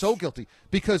felt so guilty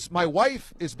because my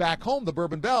wife is back home, the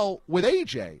Bourbon Bell, with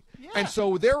AJ. Yeah. And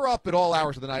so they're up at all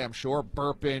hours of the night, I'm sure,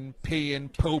 burping,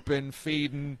 peeing, pooping,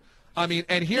 feeding. I mean,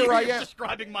 and here I am.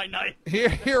 Describing my night.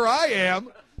 Here I am,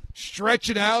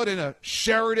 stretching out in a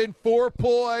Sheridan 4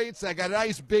 points. I got a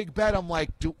nice big bed. I'm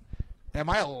like, am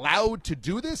I allowed to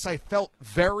do this? I felt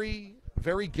very,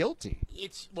 very guilty.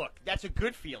 Look, that's a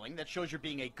good feeling. That shows you're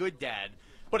being a good dad.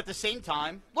 But at the same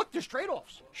time, look, there's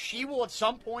trade-offs. She will at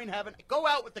some point go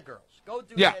out with the girls. Go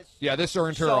do this. Yeah, this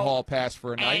earned her a hall pass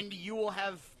for a night. And you will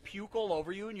have puke all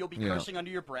over you, and you'll be cursing under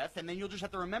your breath, and then you'll just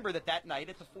have to remember that night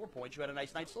at the 4 points you had a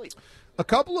nice night's sleep. A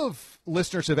couple of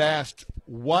listeners have asked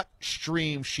what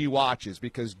stream she watches,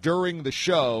 because during the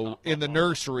show in the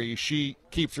nursery, she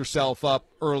keeps herself up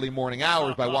early morning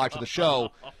hours by watching the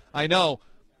show. I know.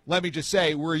 Let me just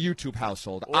say, we're a YouTube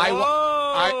household.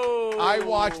 I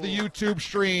watch the YouTube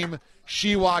stream.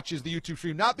 She watches the YouTube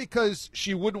stream. Not because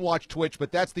she wouldn't watch Twitch,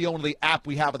 but that's the only app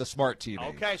we have of the smart TV.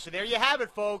 Okay, so there you have it,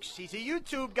 folks. He's a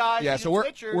YouTube guy. Yeah, so we're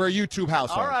a YouTube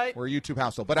household. All right. We're a YouTube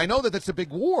household. But I know that that's a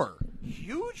big war.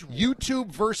 Huge war.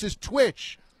 YouTube versus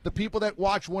Twitch. The people that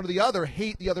watch one or the other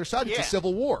hate the other side. It's a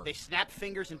civil war. They snap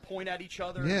fingers and point at each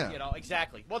other. Yeah.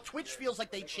 Exactly. Well, Twitch feels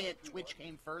like they chant Twitch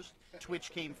came first.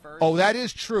 Twitch came first. Oh, that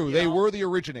is true. They were the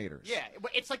originators. Yeah,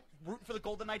 it's like rooting for the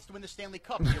Golden Knights to win the Stanley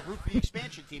Cup. You root for the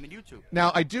expansion team in YouTube.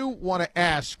 Now, I do want to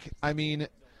ask,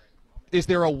 is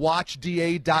there a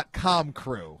WatchDA.com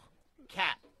crew?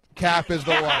 Cap is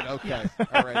the one. Okay.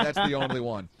 All right. That's the only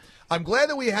one. I'm glad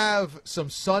that we have some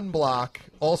sunblock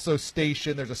also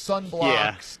stationed. There's a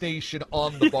sunblock station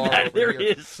on the bar over there here.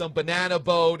 is. Some banana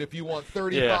boat if you want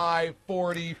 35,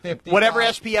 40, 50. Whatever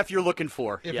SPF you're looking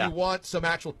for. If you want some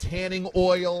actual tanning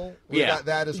oil, we got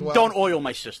that as well. Don't oil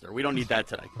my sister. We don't need that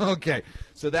today. Okay.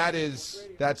 So that's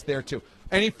there too.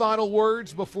 Any final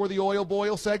words before the oil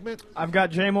boil segment? I've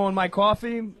got JMO in my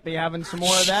coffee. Be having some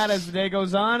more of that as the day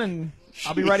goes on, and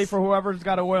I'll be ready for whoever's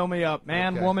got to oil me up.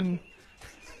 Man, woman,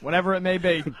 whatever it may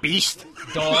be. Beast.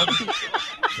 Dog.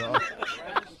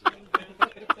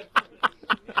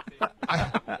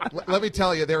 Let me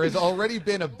tell you, there has already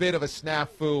been a bit of a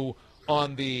snafu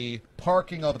on the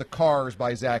parking of the cars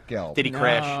by Zach Gelb. Did he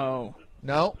crash?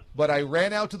 No, but I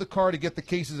ran out to the car to get the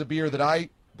cases of beer that I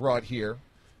brought here,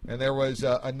 and there was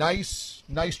a nice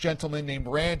gentleman named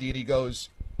Randy, and he goes,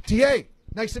 "T.A.,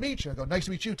 nice to meet you." I go, "Nice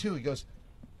to meet you, too." He goes,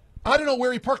 "I don't know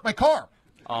where he parked my car."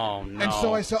 Oh, no. And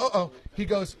so I said, uh-oh. He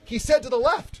goes, "He said to the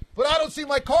left, but I don't see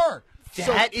my car."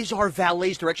 That is our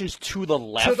valet's directions to the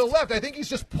left? To the left. I think he's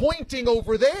just pointing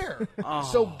over there. Oh.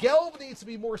 So Gelb needs to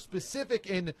be more specific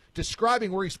in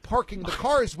describing where he's parking the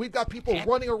cars. We've got people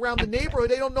running around the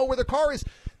neighborhood. They don't know where the car is.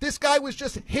 This guy was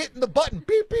just hitting the button.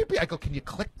 Beep, beep, beep. I go, "Can you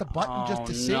click the button just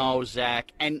to see?" No,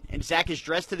 Zach. And Zach is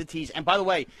dressed to the T's. And by the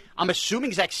way, I'm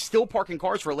assuming Zach's still parking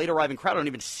cars for a late arriving crowd. I don't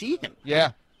even see him.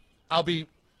 Yeah. I'm going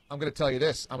to tell you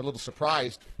this. I'm a little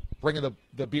surprised bringing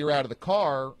the beer out of the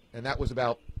car, and that was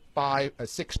about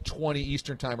 6:20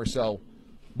 Eastern time or so.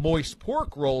 Moist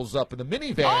Pork rolls up in the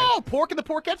minivan. Oh, Pork and the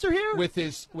Porkettes are here? With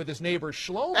his neighbor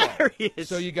Shlomo. There he is.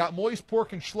 So you got Moist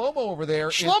Pork and Shlomo over there.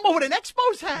 Shlomo with an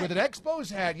Expos hat. With an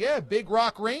Expos hat, yeah. Big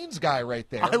Rock Reigns guy right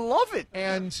there. I love it.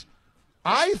 And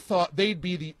I thought they'd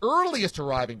be the earliest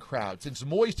arriving crowd, since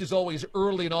Moist is always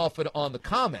early and often on the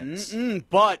comments.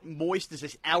 But Moist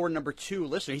is hour number 2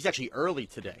 listener. He's actually early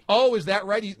today. Oh, is that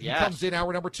right? He comes in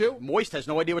hour number 2? Moist has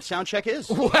no idea what sound check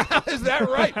is. Wow, is that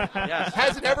right? Yes.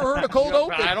 Hasn't ever heard a cold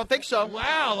open? I don't think so.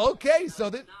 Wow, okay. So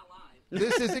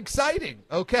this is exciting.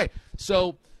 Okay,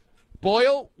 so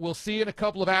Boyle, we'll see you in a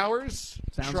couple of hours.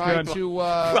 Sounds Try good.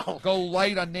 to go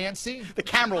light on Nancy. The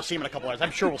camera will see him in a couple of hours.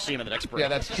 I'm sure we'll see him in the next break. Yeah,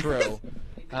 that's true.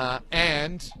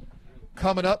 And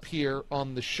coming up here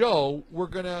on the show, we're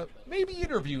going to maybe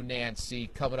interview Nancy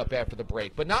coming up after the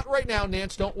break. But not right now,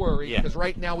 Nance, don't worry, because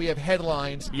right now we have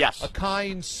headlines. Yes. A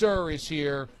kind sir is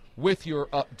here with your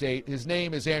update. His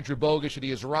name is Andrew Bogish, and he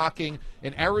is rocking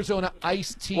an Arizona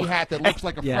iced tea hat that looks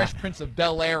like a Fresh Prince of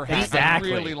Bel-Air hat.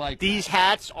 Exactly. I really like These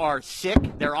hats are sick.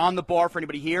 They're on the bar for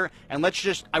anybody here. And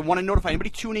I want to notify anybody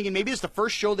tuning in. Maybe it's the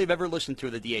first show they've ever listened to,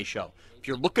 the DA show. If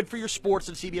you're looking for your sports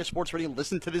on CBS Sports Radio,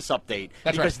 listen to this update.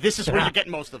 That's because right. This is where you're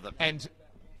getting most of them. And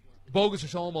Bogus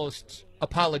is almost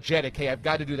apologetic. Hey, I've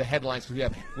got to do the headlines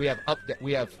because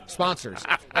we have sponsors.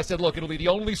 I said, look, it'll be the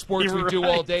only sports we do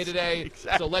all day today,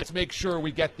 so let's make sure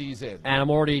we get these in. And I'm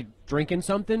already drinking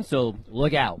something, so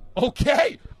look out.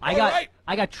 Okay. I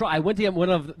went to get one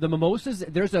of the mimosas.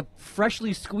 There's a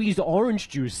freshly squeezed orange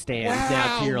juice stand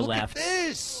down to your left. Look at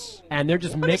this. And they're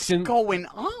just mixing. What is going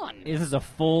on? This is a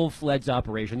full-fledged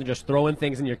operation. They're just throwing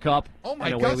things in your cup. Oh my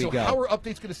and God! away we So go. how are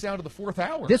updates going to sound to the 4th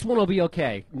hour? This one will be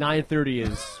okay. 9:30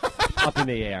 is up in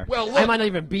the air. Well, look, I might not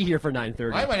even be here for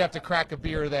 9:30. I might have to crack a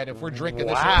beer then if we're drinking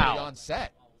this Wow. early on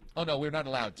set. Oh, no, we're not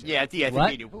allowed to. Yeah, I think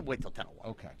What? we do. We'll wait till 10:01.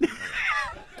 Okay.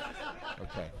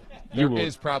 Okay. There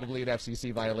is probably an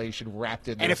FCC violation wrapped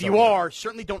in there. And if you somewhere. are,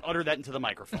 certainly don't utter that into the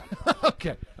microphone.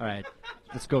 Okay. All right.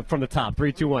 Let's go from the top.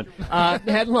 3, 2, 1.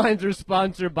 Headlines are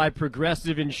sponsored by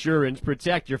Progressive Insurance.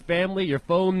 Protect your family, your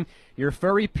phone, your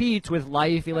furry Pete's with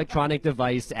life, electronic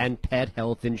device, and pet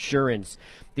health insurance.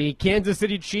 The Kansas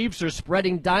City Chiefs are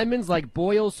spreading diamonds like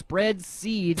Boyle spreads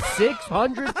seeds,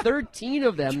 613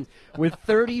 of them, with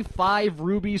 35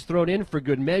 rubies thrown in for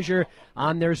good measure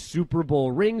on their Super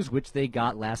Bowl rings, which they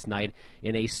got last night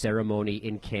in a ceremony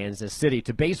in Kansas City.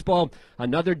 To baseball,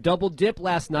 another double dip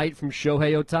last night from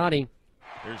Shohei Ohtani.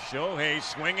 Here's Shohei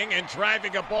swinging and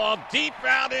driving a ball deep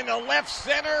out into left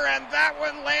center, and that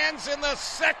one lands in the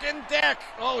second deck.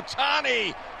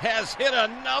 Ohtani has hit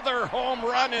another home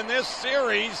run in this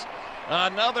series.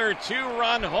 Another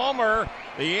 2-run homer.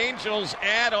 The Angels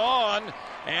add on,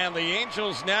 and the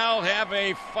Angels now have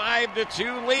a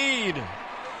 5-2 lead.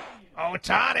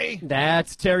 Ohtani.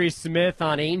 That's Terry Smith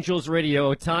on Angels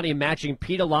Radio. Ohtani matching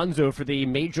Pete Alonso for the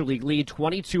Major League lead,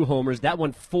 22 homers. That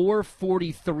one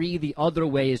 443 the other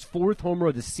way, his fourth homer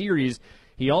of the series.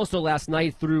 He also last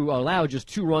night allowed just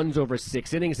 2 runs over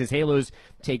 6 innings. His Halos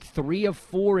take 3 of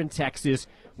 4 in Texas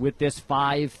with this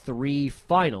 5-3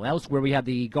 final. Elsewhere, we have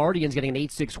the Guardians getting an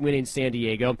 8-6 win in San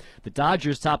Diego. The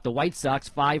Dodgers top the White Sox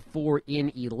 5-4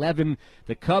 in 11.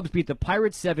 The Cubs beat the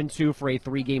Pirates 7-2 for a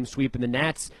 3-game sweep, and the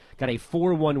Nats got a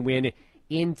 4-1 win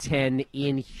in 10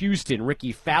 in Houston.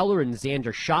 Ricky Fowler and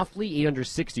Xander Schauffele,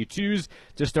 862s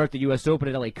to start the U.S. Open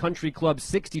at LA Country Club,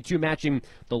 62 matching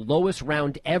the lowest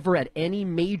round ever at any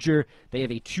major. They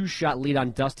have a 2-shot lead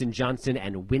on Dustin Johnson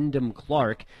and Wyndham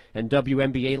Clark. And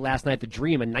WNBA last night, the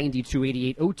Dream, a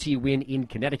 92-88 OT win in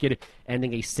Connecticut,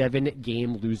 ending a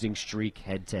 7-game losing streak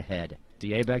head-to-head.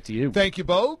 DA, back to you. Thank you,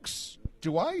 Bogues.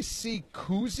 Do I see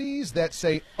koozies that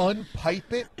say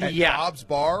unpipe it at Bob's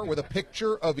Bar with a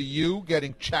picture of you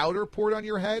getting chowder poured on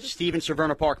your head? Steven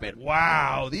Cerverna Park made it.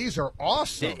 Wow, these are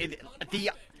awesome.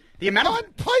 The amount of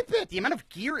unpipe it. The amount of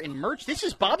gear and merch. This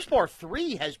is Bob's Bar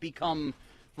 3 has become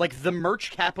like the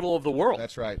merch capital of the world.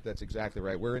 That's right. That's exactly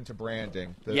right. We're into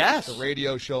branding. Yes. The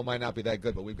radio show might not be that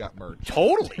good, but we've got merch.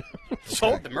 Totally.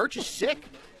 So the merch is sick.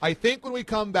 I think when we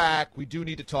come back, we do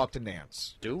need to talk to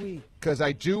Nance. Do we? Because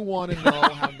I do want to know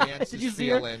how Nance is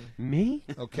feeling. Me?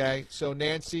 Okay. So,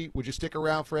 Nancy, would you stick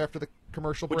around for after the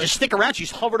commercial break? Well, just stick around.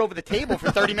 She's hovered over the table for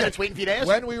 30 minutes waiting for you to ask.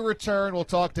 When we return, we'll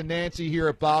talk to Nancy here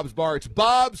at Bob's Bar. It's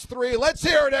Bob's 3. Let's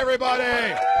hear it,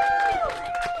 everybody.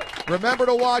 Remember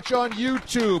to watch on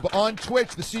YouTube, on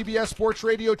Twitch, the CBS Sports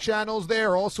Radio channel's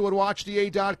there. Also at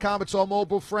WatchDA.com. It's all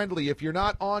mobile friendly. If you're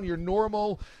not on your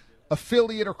normal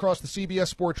affiliate across the CBS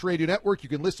Sports Radio Network, you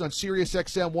can listen on Sirius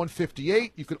XM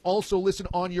 158. You can also listen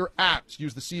on your apps.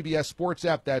 Use the CBS Sports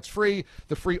app. That's free.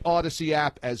 The free Odyssey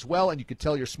app as well. And you can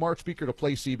tell your smart speaker to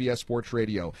play CBS Sports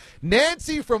Radio.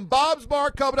 Nancy from Bob's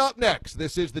Bar coming up next.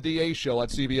 This is the DA Show on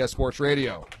CBS Sports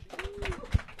Radio.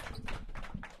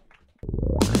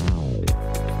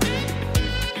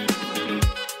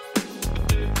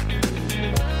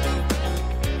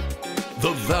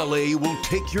 The valet will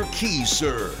take your keys,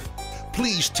 sir.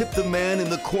 Please tip the man in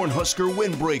the Cornhusker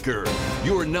windbreaker.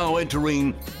 You're now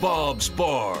entering Bob's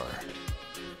Bar.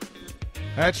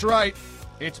 That's right.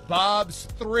 It's Bob's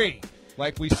 3.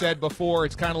 Like we said before,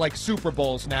 it's kind of like Super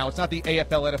Bowls now. It's not the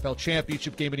AFL NFL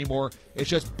championship game anymore. It's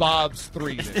just Bob's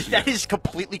 3 this year. That is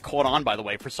completely caught on, by the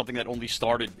way, for something that only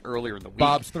started earlier in the week.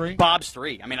 Bob's 3? Bob's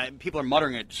 3. I mean, people are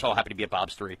muttering it. So happy to be at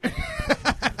Bob's 3.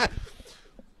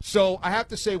 So I have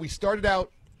to say we started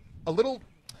out a little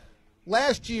 –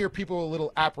 last year people were a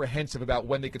little apprehensive about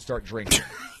when they could start drinking.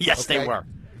 Yes, okay? they were.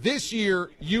 This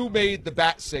year you made the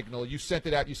bat signal. You sent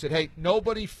it out. You said, hey,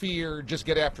 nobody fear. Just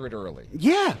get after it early.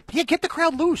 Yeah, get the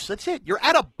crowd loose. That's it. You're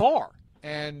at a bar.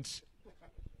 And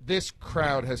this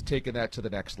crowd has taken that to the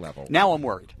next level. Now I'm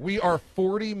worried. We are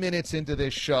 40 minutes into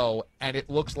this show, and it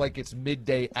looks like it's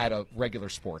midday at a regular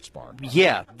sports bar.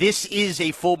 Yeah, this is a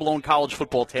full-blown college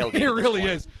football tailgate. It really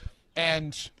is.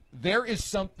 And there is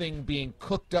something being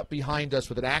cooked up behind us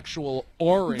with an actual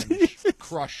orange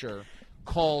crusher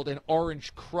called an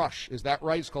Orange Crush. Is that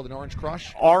right? It's called an Orange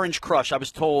Crush? Orange Crush. I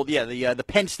was told, yeah, the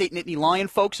Penn State Nittany Lion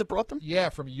folks that brought them? Yeah,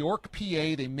 from York, PA.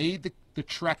 They made the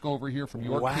trek over here from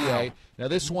York, wow. PA. Now,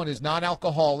 this one is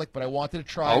non-alcoholic, but I wanted to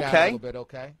try it out a little bit,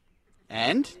 okay?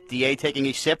 And? DA taking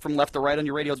a sip from left to right on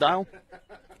your radio dial?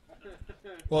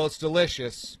 Well, it's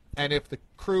delicious. And if the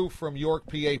crew from York,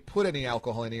 PA put any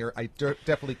alcohol in here, I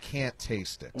definitely can't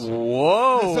taste it.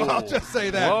 Whoa. So I'll just say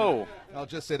that. Whoa. I'll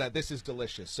just say that this is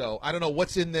delicious. So I don't know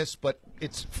what's in this, but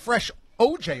it's fresh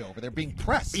OJ over there being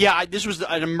pressed. Yeah, this was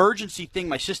an emergency thing.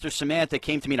 My sister Samantha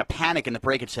came to me in a panic in the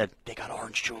break and said, they got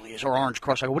Orange Julius or Orange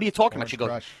Crush. I go, what are you talking about? She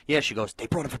goes, yeah, she goes, they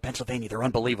brought them from Pennsylvania. They're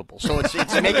unbelievable. So it's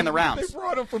making the rounds. They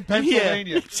brought them from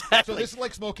Pennsylvania. Yeah, exactly. So this is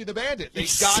like Smokey the Bandit. They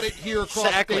got it here across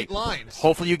state lines.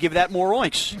 Hopefully you give that more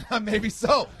oinks. Maybe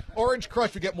so. Orange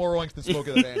Crush would get more oinks than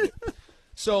Smokey the Bandit.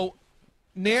 So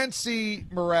Nancy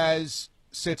Mraz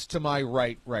sits to my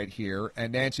right here.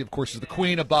 And Nancy, of course, is the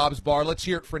queen of Bob's Bar. Let's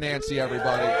hear it for Nancy,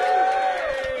 everybody.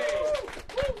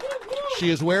 She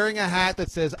is wearing a hat that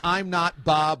says, I'm not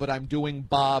Bob, but I'm doing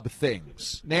Bob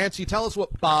things. Nancy, tell us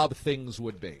what Bob things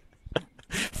would be.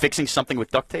 Fixing something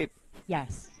with duct tape?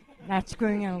 Yes. Not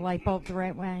screwing in a light bulb the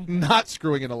right way. Not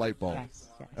screwing in a light bulb. Yes.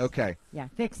 Okay. Yeah,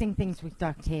 fixing things with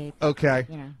duct tape. Okay.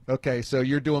 You know. Okay, so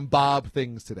you're doing Bob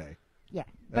things today. Yeah,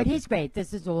 but he's great.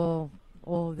 This is all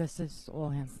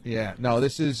him. Yeah, no,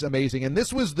 this is amazing. And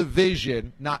this was the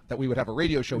vision, not that we would have a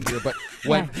radio show here, but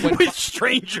when with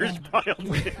strangers piled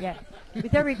in. Yeah,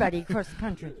 with everybody across the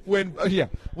country.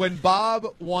 When Bob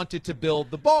wanted to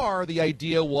build the bar, the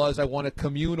idea was I want a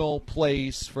communal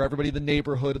place for everybody in the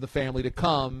neighborhood and the family to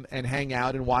come and hang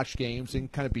out and watch games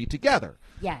and kind of be together.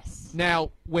 Yes. Now,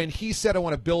 when he said I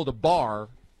want to build a bar,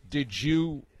 did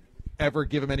you ever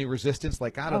give him any resistance?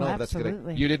 Like, I don't know if that's absolutely.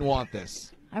 going to... You didn't want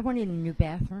this. I wanted a new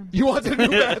bathroom. You wanted a new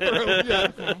bathroom, yeah.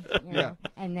 Okay, Yeah.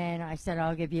 And then I said,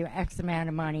 I'll give you X amount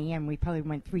of money, and we probably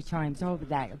went 3 times over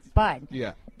that. But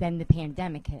then the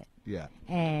pandemic hit. Yeah.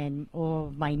 And all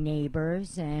of my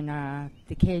neighbors and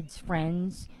the kids'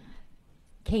 friends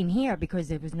came here because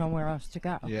there was nowhere else to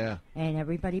go. Yeah. And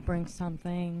everybody brings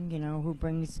something, who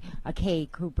brings a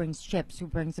cake, who brings chips, who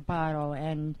brings a bottle,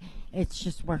 and it's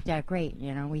just worked out great.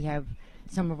 We have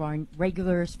some of our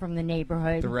regulars from the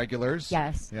neighborhood. The regulars?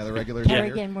 Yes. Yeah, the regulars.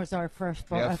 Kerrigan was our first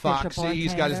official Foxy, bartender.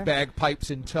 he's got his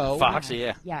bagpipes in tow. Foxy,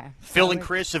 yeah. Yeah. Phil and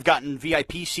Chris have gotten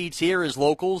VIP seats here as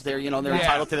locals. They're, they're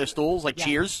entitled to their stools, like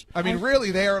Cheers. I mean,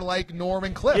 really, they are like Norm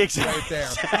and Cliff right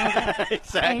there.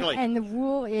 Exactly. And the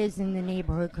rule is in the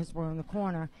neighborhood, because we're on the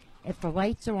corner, if the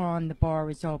lights are on, the bar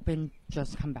is open,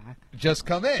 just come back. Just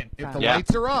come in if the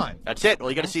lights are on. That's it. All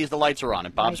you got to see is the lights are on.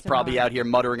 And Bob's probably out here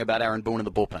muttering about Aaron Boone in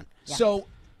the bullpen. Yeah. So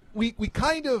we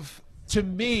kind of, to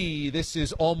me, this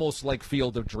is almost like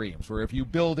Field of Dreams, where if you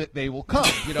build it, they will come.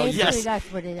 Basically,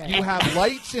 that's what it is. You have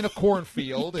lights in a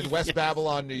cornfield in West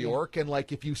Babylon, New York, and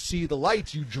like if you see the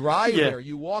lights, you drive there,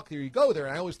 you walk there, you go there.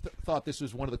 And I always thought this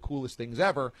was one of the coolest things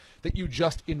ever, that you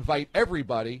just invite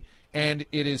everybody. And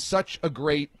it is such a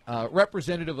great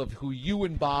representative of who you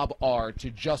and Bob are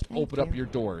to just open up your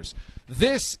doors.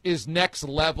 This is next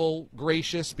level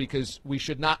gracious, because we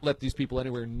should not let these people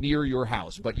anywhere near your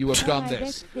house. But you have done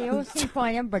this. They always seem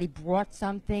fine. Everybody brought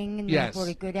something, and they brought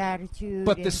a good attitude.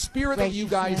 But the spirit that you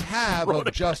guys have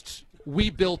of just, we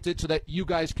built it so that you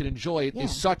guys can enjoy it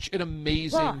is such an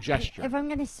amazing gesture. If I'm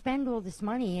going to spend all this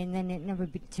money and then it never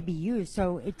to be used,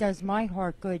 so it does my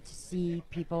heart good to see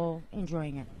people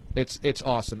enjoying it. It's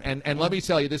awesome. And let me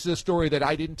tell you, this is a story that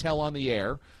I didn't tell on the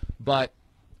air, but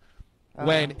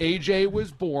when AJ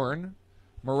was born,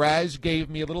 Mraz gave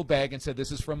me a little bag and said,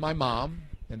 this is from my mom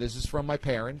and this is from my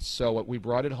parents. So we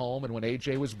brought it home, and when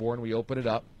AJ was born, we opened it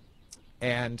up,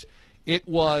 and it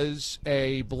was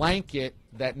a blanket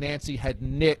that Nancy had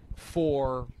knit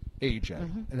for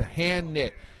AJ, and hand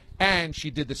knit. And she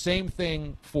did the same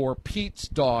thing for Pete's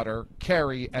daughter,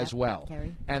 Carrie, as well.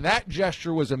 Carrie. And that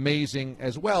gesture was amazing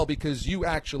as well, because you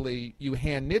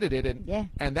hand knitted it,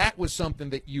 and that was something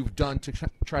that you've done to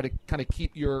try to kind of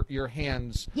keep your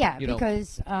hands. Yeah,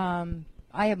 because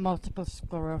I have multiple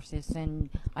sclerosis,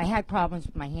 and I had problems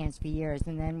with my hands for years.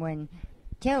 And then when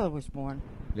Taylor was born,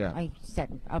 I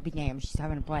said, I'll be damned, she's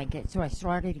having a blanket. So I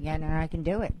started again, and I can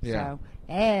do it. Yeah. So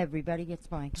everybody gets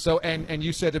blankets. So, and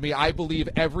you said to me, I believe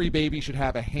every baby should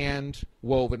have a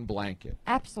hand-woven blanket.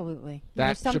 Absolutely.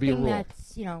 That should be a rule. Something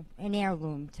that's, an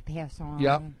heirloom to pass on.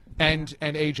 Yep. And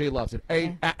AJ loves it.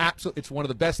 Absolutely, it's one of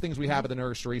the best things we have at the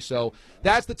nursery. So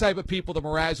that's the type of people the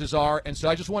Mrazes are. And so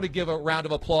I just want to give a round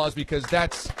of applause, because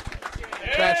that's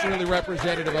really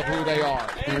representative of who they are.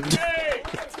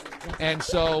 And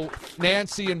so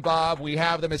Nancy and Bob, we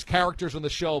have them as characters on the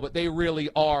show, but they really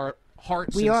are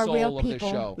hearts and soul of this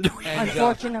show. And,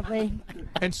 unfortunately.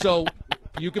 And so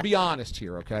you could be honest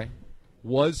here, okay?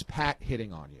 Was Pat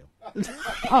hitting on you?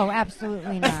 Oh,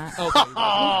 absolutely not. Okay.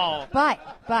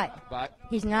 But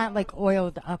he's not like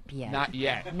oiled up yet. Not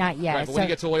yet. Not yet. Right, but when he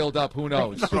gets oiled up, who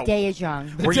knows? The day is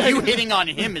young. Were you hitting on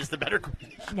him is the better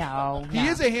question. No. He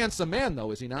is a handsome man,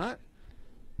 though, is he not?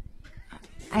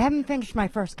 I haven't finished my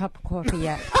first cup of coffee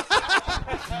yet.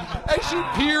 As she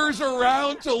peers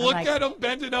around to look at him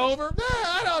bending over.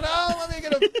 I don't know. Let me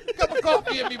get a cup of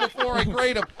coffee in me before I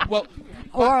grade him. Well,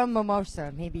 or a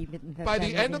mimosa, maybe. By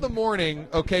the end of the morning,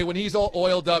 okay, when he's all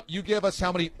oiled up, you give us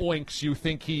how many oinks you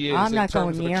think he is. I'm not in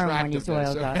terms going near of him when he's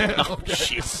oiled up. Okay.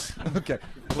 Jeez. Okay.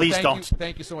 Please don't.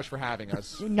 Thank you so much for having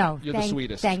us. No, You're the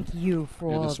sweetest. Thank you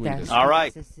for all of this. All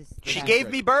right. She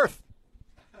gave me birth.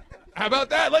 How about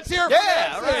that? Let's hear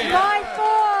it from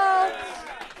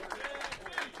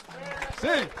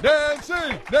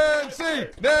Nancy.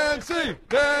 Nancy.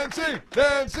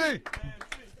 Nancy.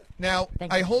 Now,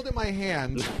 I hold in my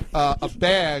hand a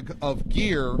bag of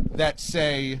gear that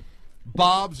say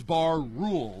Bob's Bar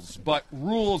Rules, but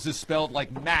rules is spelled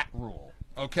like Matt Rule,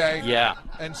 okay? Yeah.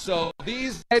 And so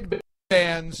these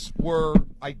headbands were,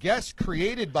 I guess,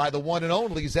 created by the one and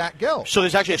only Zach Gelb. So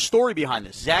there's actually a story behind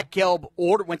this. Zach Gelb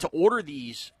went to order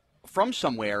these from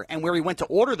somewhere, and where he went to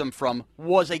order them from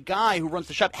was a guy who runs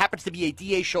the shop, happens to be a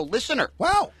DA show listener.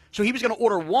 Wow. So he was going to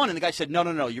order one, and the guy said,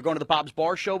 no, you're going to the Bob's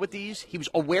Bar show with these? He was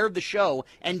aware of the show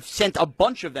and sent a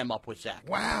bunch of them up with Zach.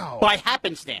 Wow. By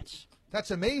happenstance.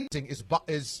 That's amazing.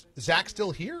 Is Zach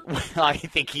still here? I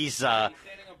think he's... Oh,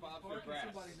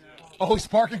 he's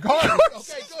parking cars.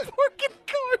 Okay, good. Parking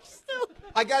cars still.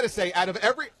 I got to say, out of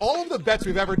all of the bets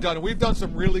we've ever done, and we've done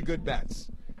some really good bets,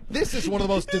 this is one of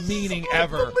the most demeaning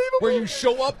ever, where you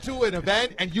show up to an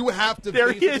event and you have to...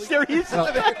 There he is.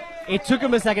 It took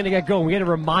him a second to get going. We had to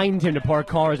remind him to park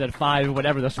cars at 5 or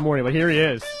whatever this morning, but here he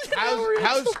is.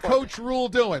 How's Coach Rule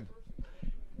doing?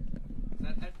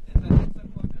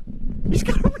 He's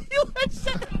got a real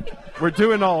headset. We're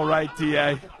doing all right,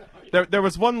 DA. There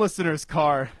was one listener's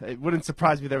car. It wouldn't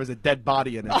surprise me there was a dead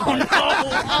body in it.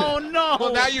 Oh, no.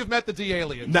 Well, now you've met the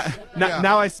D-aliens.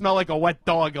 Now I smell like a wet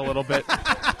dog a little bit.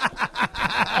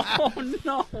 Oh,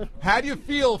 no. How do you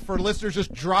feel for listeners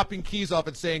just dropping keys off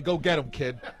and saying, go get them,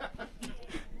 kid?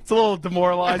 It's a little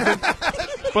demoralizing.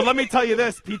 But let me tell you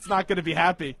this, Pete's not going to be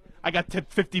happy. I got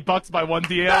tipped $50 by one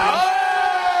DA. No!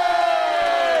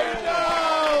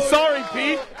 Sorry,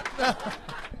 Pete.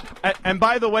 And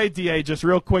by the way, DA, just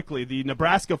real quickly, the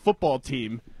Nebraska football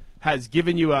team has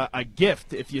given you a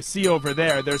gift. If you see over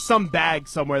there, there's some bag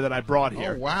somewhere that I brought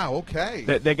here. Oh, wow, okay.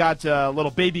 They got a little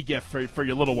baby gift for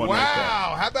your little one right there.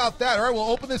 Wow, how about that? All right,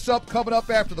 we'll open this up coming up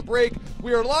after the break.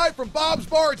 We are live from Bob's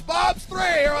Bar. It's Bob's 3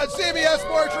 here on CBS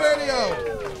Sports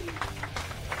Radio.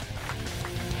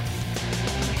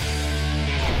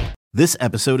 This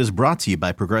episode is brought to you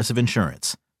by Progressive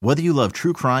Insurance. Whether you love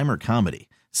true crime or comedy,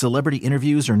 celebrity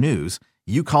interviews or news,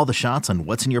 you call the shots on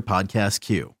what's in your podcast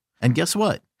queue. And guess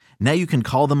what? Now you can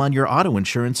call them on your auto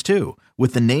insurance too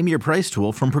with the Name Your Price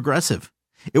tool from Progressive.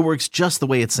 It works just the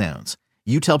way it sounds.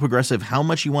 You tell Progressive how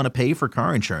much you want to pay for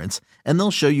car insurance, and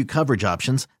they'll show you coverage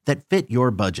options that fit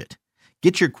your budget.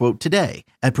 Get your quote today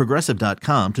at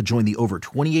Progressive.com to join the over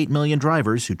 28 million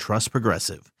drivers who trust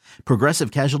Progressive. Progressive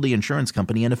Casualty Insurance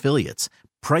Company and Affiliates.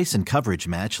 Price and coverage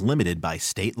match limited by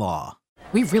state law.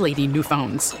 We really need new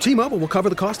phones. T-Mobile will cover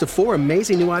the cost of 4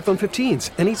 amazing new iPhone 15s,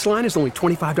 and each line is only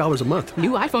 $25 a month.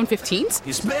 New iPhone 15s?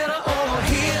 It's better over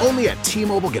here. Only at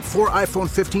T-Mobile, get 4 iPhone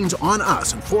 15s on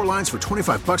us and 4 lines for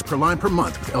 $25 per line per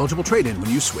month with eligible trade-in when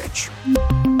you switch.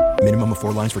 Minimum of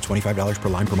 4 lines for $25 per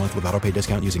line per month with autopay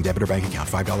discount using debit or bank account.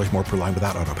 $5 more per line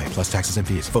without autopay, plus taxes and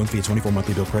fees. Phone fee at 24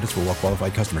 monthly bill credits for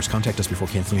well-qualified customers. Contact us before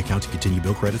canceling account to continue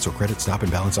bill credits or credit stop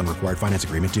and balance on required finance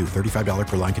agreement due. $35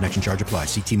 per line connection charge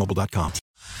applies. See T-Mobile.com.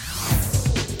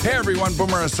 Hey everyone,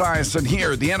 Boomer Esiason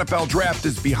here. The NFL draft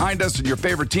is behind us and your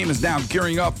favorite team is now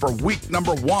gearing up for week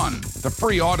number 1. The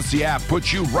free Odyssey app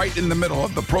puts you right in the middle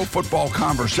of the pro football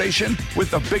conversation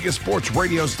with the biggest sports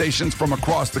radio stations from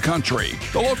across the country.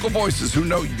 The local voices who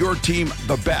know your team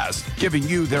the best, giving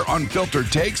you their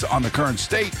unfiltered takes on the current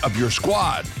state of your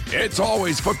squad. It's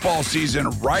always football season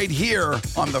right here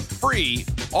on the free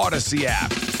Odyssey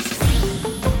app.